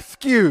and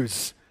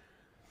rescues.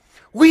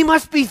 We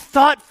must be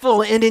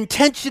thoughtful and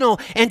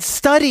intentional and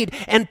studied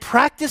and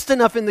practiced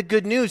enough in the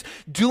good news,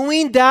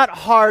 doing that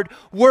hard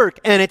work,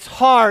 and it's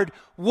hard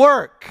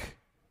work,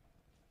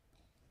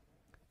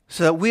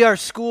 so that we are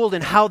schooled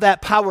in how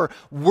that power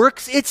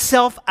works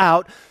itself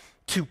out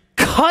to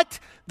cut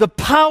the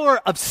power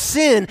of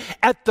sin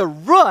at the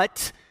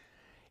root,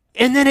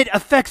 and then it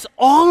affects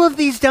all of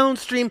these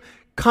downstream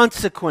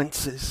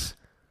consequences.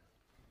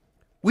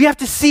 We have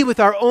to see with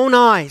our own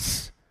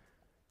eyes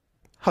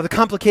how the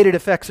complicated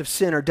effects of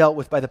sin are dealt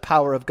with by the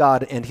power of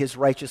God and His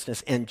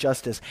righteousness and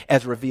justice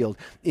as revealed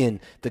in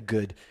the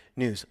good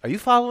news. Are you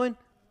following?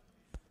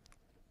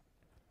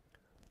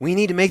 We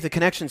need to make the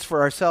connections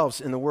for ourselves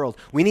in the world.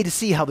 We need to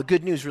see how the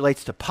good news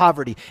relates to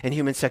poverty and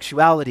human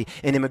sexuality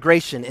and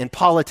immigration and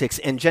politics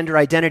and gender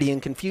identity and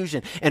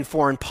confusion and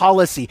foreign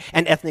policy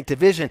and ethnic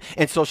division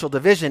and social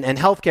division and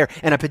healthcare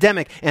and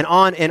epidemic and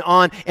on and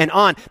on and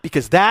on,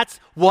 because that's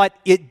what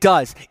it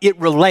does. It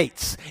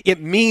relates. It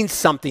means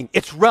something.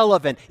 It's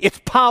relevant. It's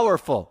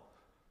powerful.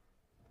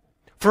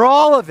 For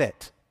all of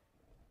it.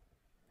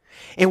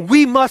 And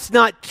we must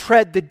not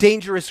tread the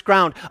dangerous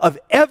ground of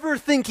ever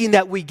thinking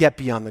that we get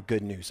beyond the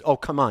good news. Oh,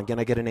 come on. Can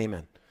I get an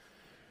amen?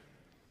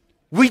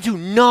 We do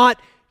not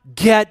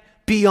get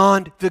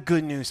beyond the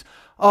good news.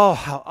 Oh,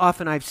 how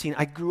often I've seen.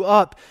 I grew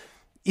up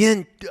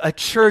in a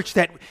church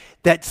that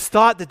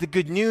thought that the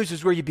good news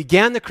is where you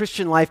began the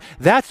Christian life.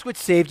 That's what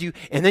saved you,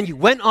 and then you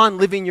went on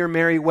living your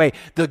merry way.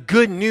 The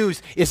good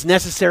news is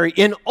necessary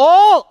in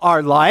all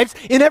our lives,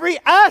 in every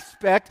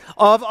aspect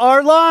of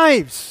our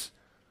lives.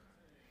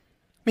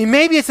 I mean,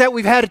 maybe it's that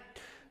we've had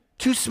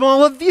too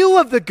small a view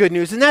of the good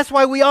news, and that's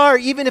why we are,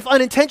 even if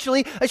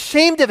unintentionally,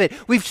 ashamed of it.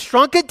 We've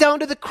shrunk it down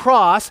to the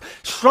cross,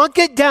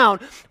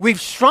 we've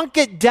shrunk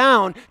it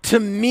down to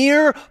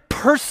mere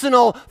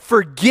personal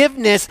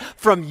forgiveness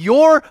from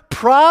your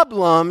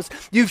problems.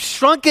 You've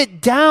shrunk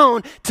it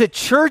down to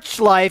church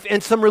life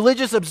and some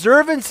religious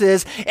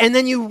observances, and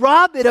then you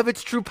rob it of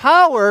its true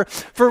power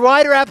for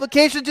wider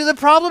application to the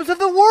problems of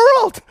the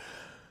world.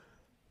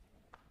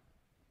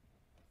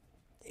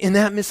 And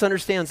that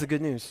misunderstands the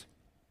good news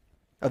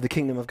of the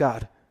kingdom of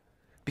God,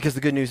 because the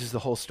good news is the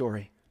whole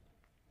story.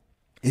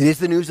 It is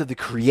the news of the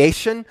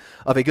creation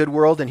of a good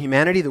world and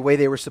humanity the way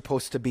they were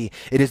supposed to be.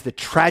 It is the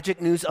tragic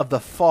news of the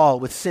fall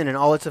with sin and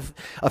all its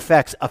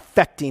effects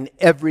affecting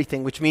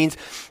everything, which means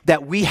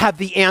that we have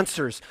the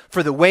answers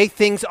for the way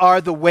things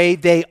are the way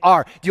they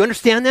are. Do you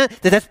understand that?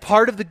 That's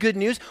part of the good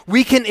news?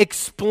 We can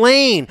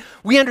explain.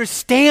 We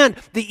understand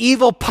the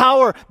evil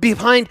power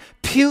behind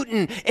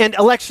Putin and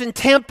election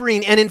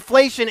tampering and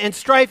inflation and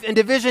strife and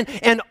division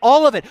and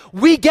all of it.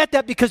 We get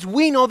that because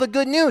we know the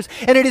good news.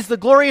 And it is the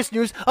glorious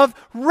news of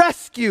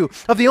rescue,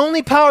 of the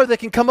only power that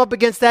can come up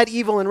against that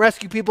evil and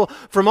rescue people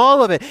from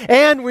all of it.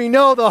 And we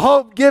know the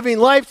hope-giving,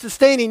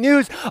 life-sustaining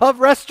news of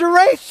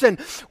restoration.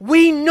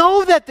 We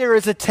know that there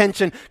is a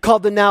tension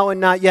called the now and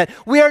not yet.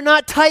 We are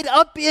not tied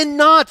up in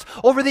knots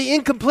over the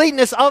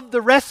incompleteness of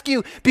the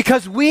rescue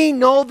because we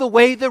know the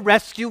way the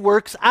rescue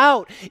works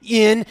out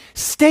in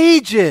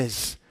stages.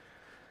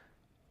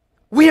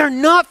 We are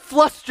not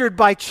flustered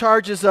by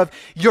charges of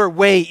your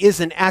way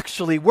isn't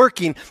actually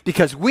working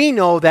because we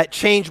know that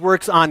change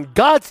works on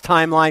God's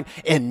timeline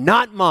and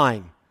not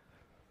mine.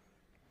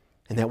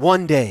 And that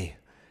one day,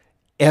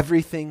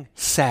 everything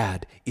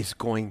sad is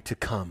going to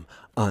come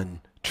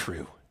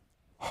untrue.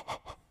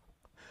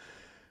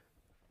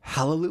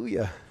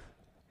 Hallelujah.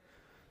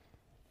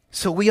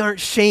 So we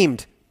aren't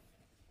shamed,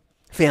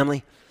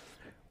 family.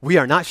 We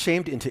are not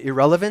shamed into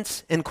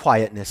irrelevance and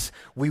quietness.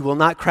 We will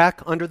not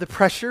crack under the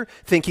pressure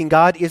thinking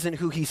God isn't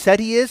who he said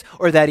he is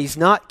or that he's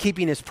not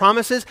keeping his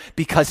promises,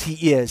 because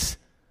he is.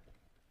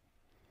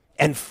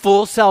 And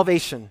full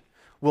salvation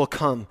will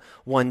come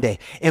one day.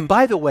 And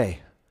by the way,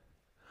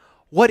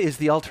 what is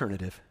the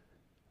alternative?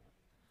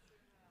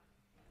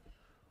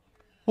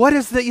 What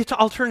is the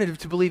alternative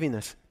to believing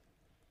this?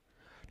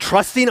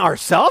 Trusting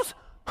ourselves?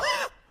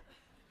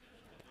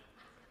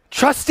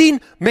 Trusting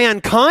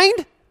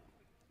mankind?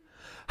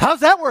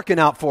 How's that working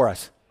out for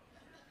us?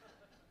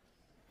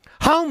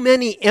 How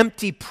many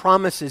empty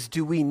promises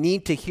do we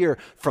need to hear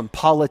from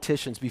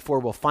politicians before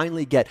we'll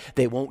finally get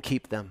they won't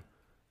keep them?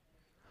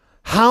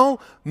 How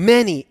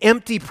many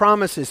empty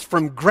promises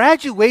from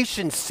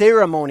graduation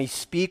ceremony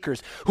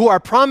speakers who are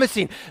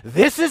promising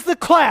this is the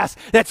class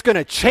that's going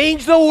to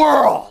change the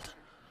world?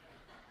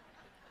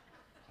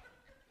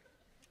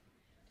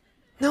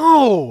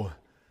 No.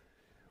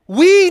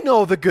 We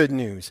know the good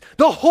news,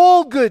 the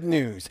whole good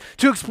news,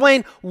 to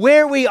explain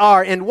where we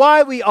are and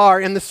why we are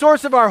and the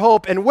source of our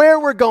hope and where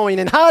we're going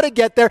and how to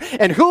get there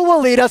and who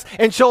will lead us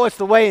and show us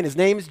the way, and his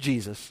name is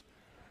Jesus.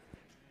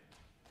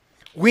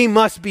 We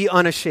must be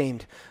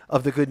unashamed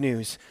of the good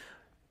news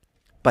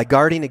by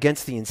guarding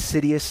against the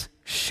insidious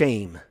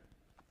shame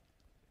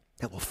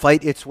that will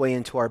fight its way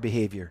into our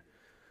behavior.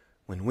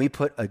 When we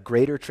put a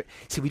greater...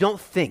 See, we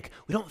don't think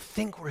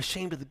we're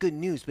ashamed of the good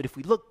news, but if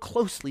we look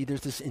closely,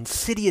 there's this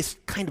insidious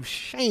kind of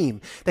shame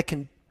that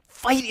can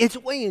fight its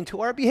way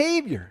into our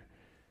behavior.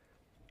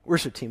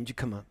 Worship team, would you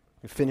come up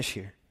and finish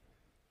here?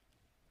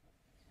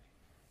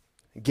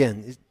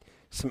 Again,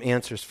 some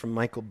answers from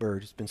Michael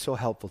Bird. It's been so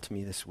helpful to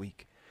me this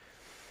week.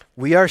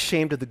 We are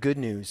ashamed of the good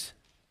news.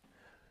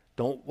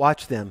 Don't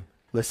watch them.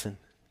 Listen.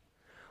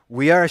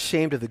 We are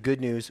ashamed of the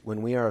good news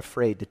when we are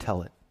afraid to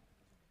tell it.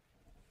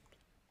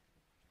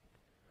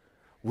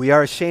 We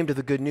are ashamed of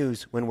the good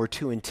news when we're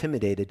too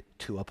intimidated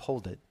to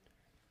uphold it.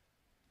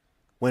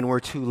 When we're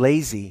too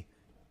lazy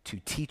to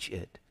teach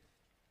it.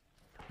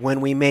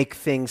 When we make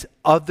things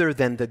other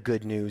than the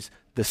good news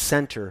the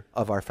center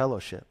of our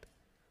fellowship.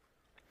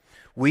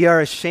 We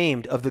are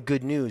ashamed of the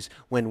good news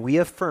when we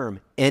affirm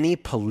any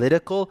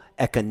political,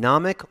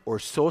 economic, or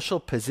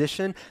social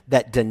position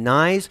that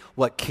denies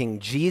what King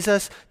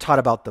Jesus taught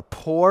about the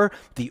poor,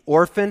 the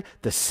orphan,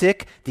 the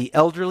sick, the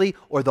elderly,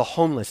 or the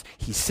homeless.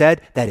 He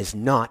said that is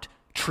not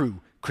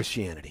true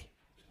Christianity.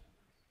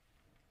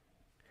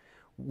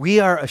 We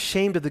are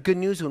ashamed of the good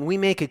news when we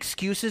make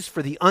excuses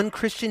for the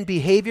unchristian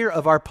behavior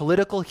of our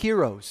political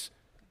heroes.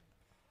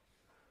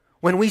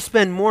 When we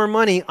spend more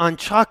money on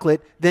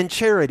chocolate than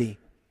charity.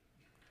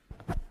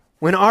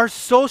 When our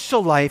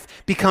social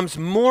life becomes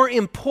more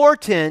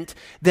important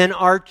than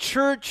our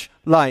church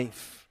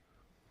life.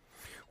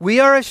 we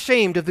are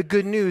ashamed of the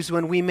good news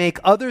when we make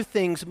other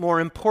things more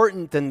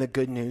important than the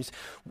good news.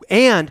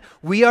 And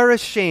we are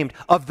ashamed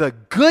of the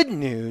good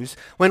news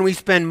when we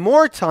spend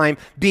more time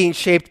being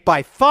shaped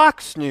by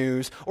Fox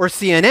News or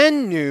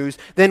CNN News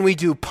than we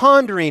do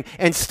pondering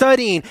and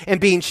studying and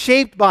being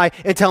shaped by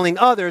and telling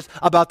others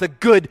about the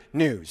good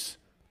news.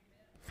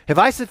 Have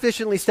I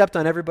sufficiently stepped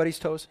on everybody's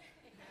toes?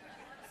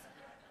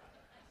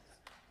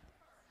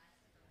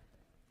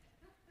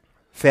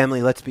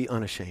 Family, let's be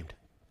unashamed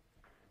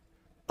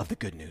of the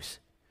good news,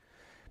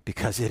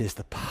 because it is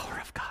the power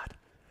of God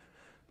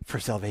for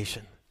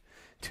salvation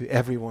to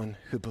everyone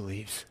who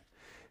believes,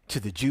 to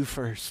the Jew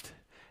first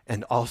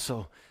and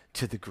also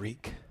to the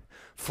Greek.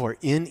 For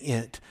in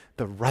it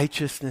the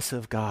righteousness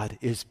of God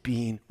is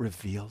being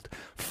revealed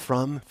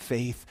from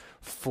faith,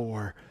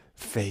 for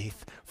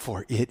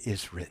it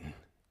is written,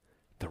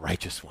 the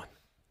righteous one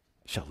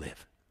shall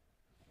live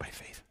by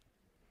faith.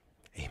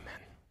 Amen.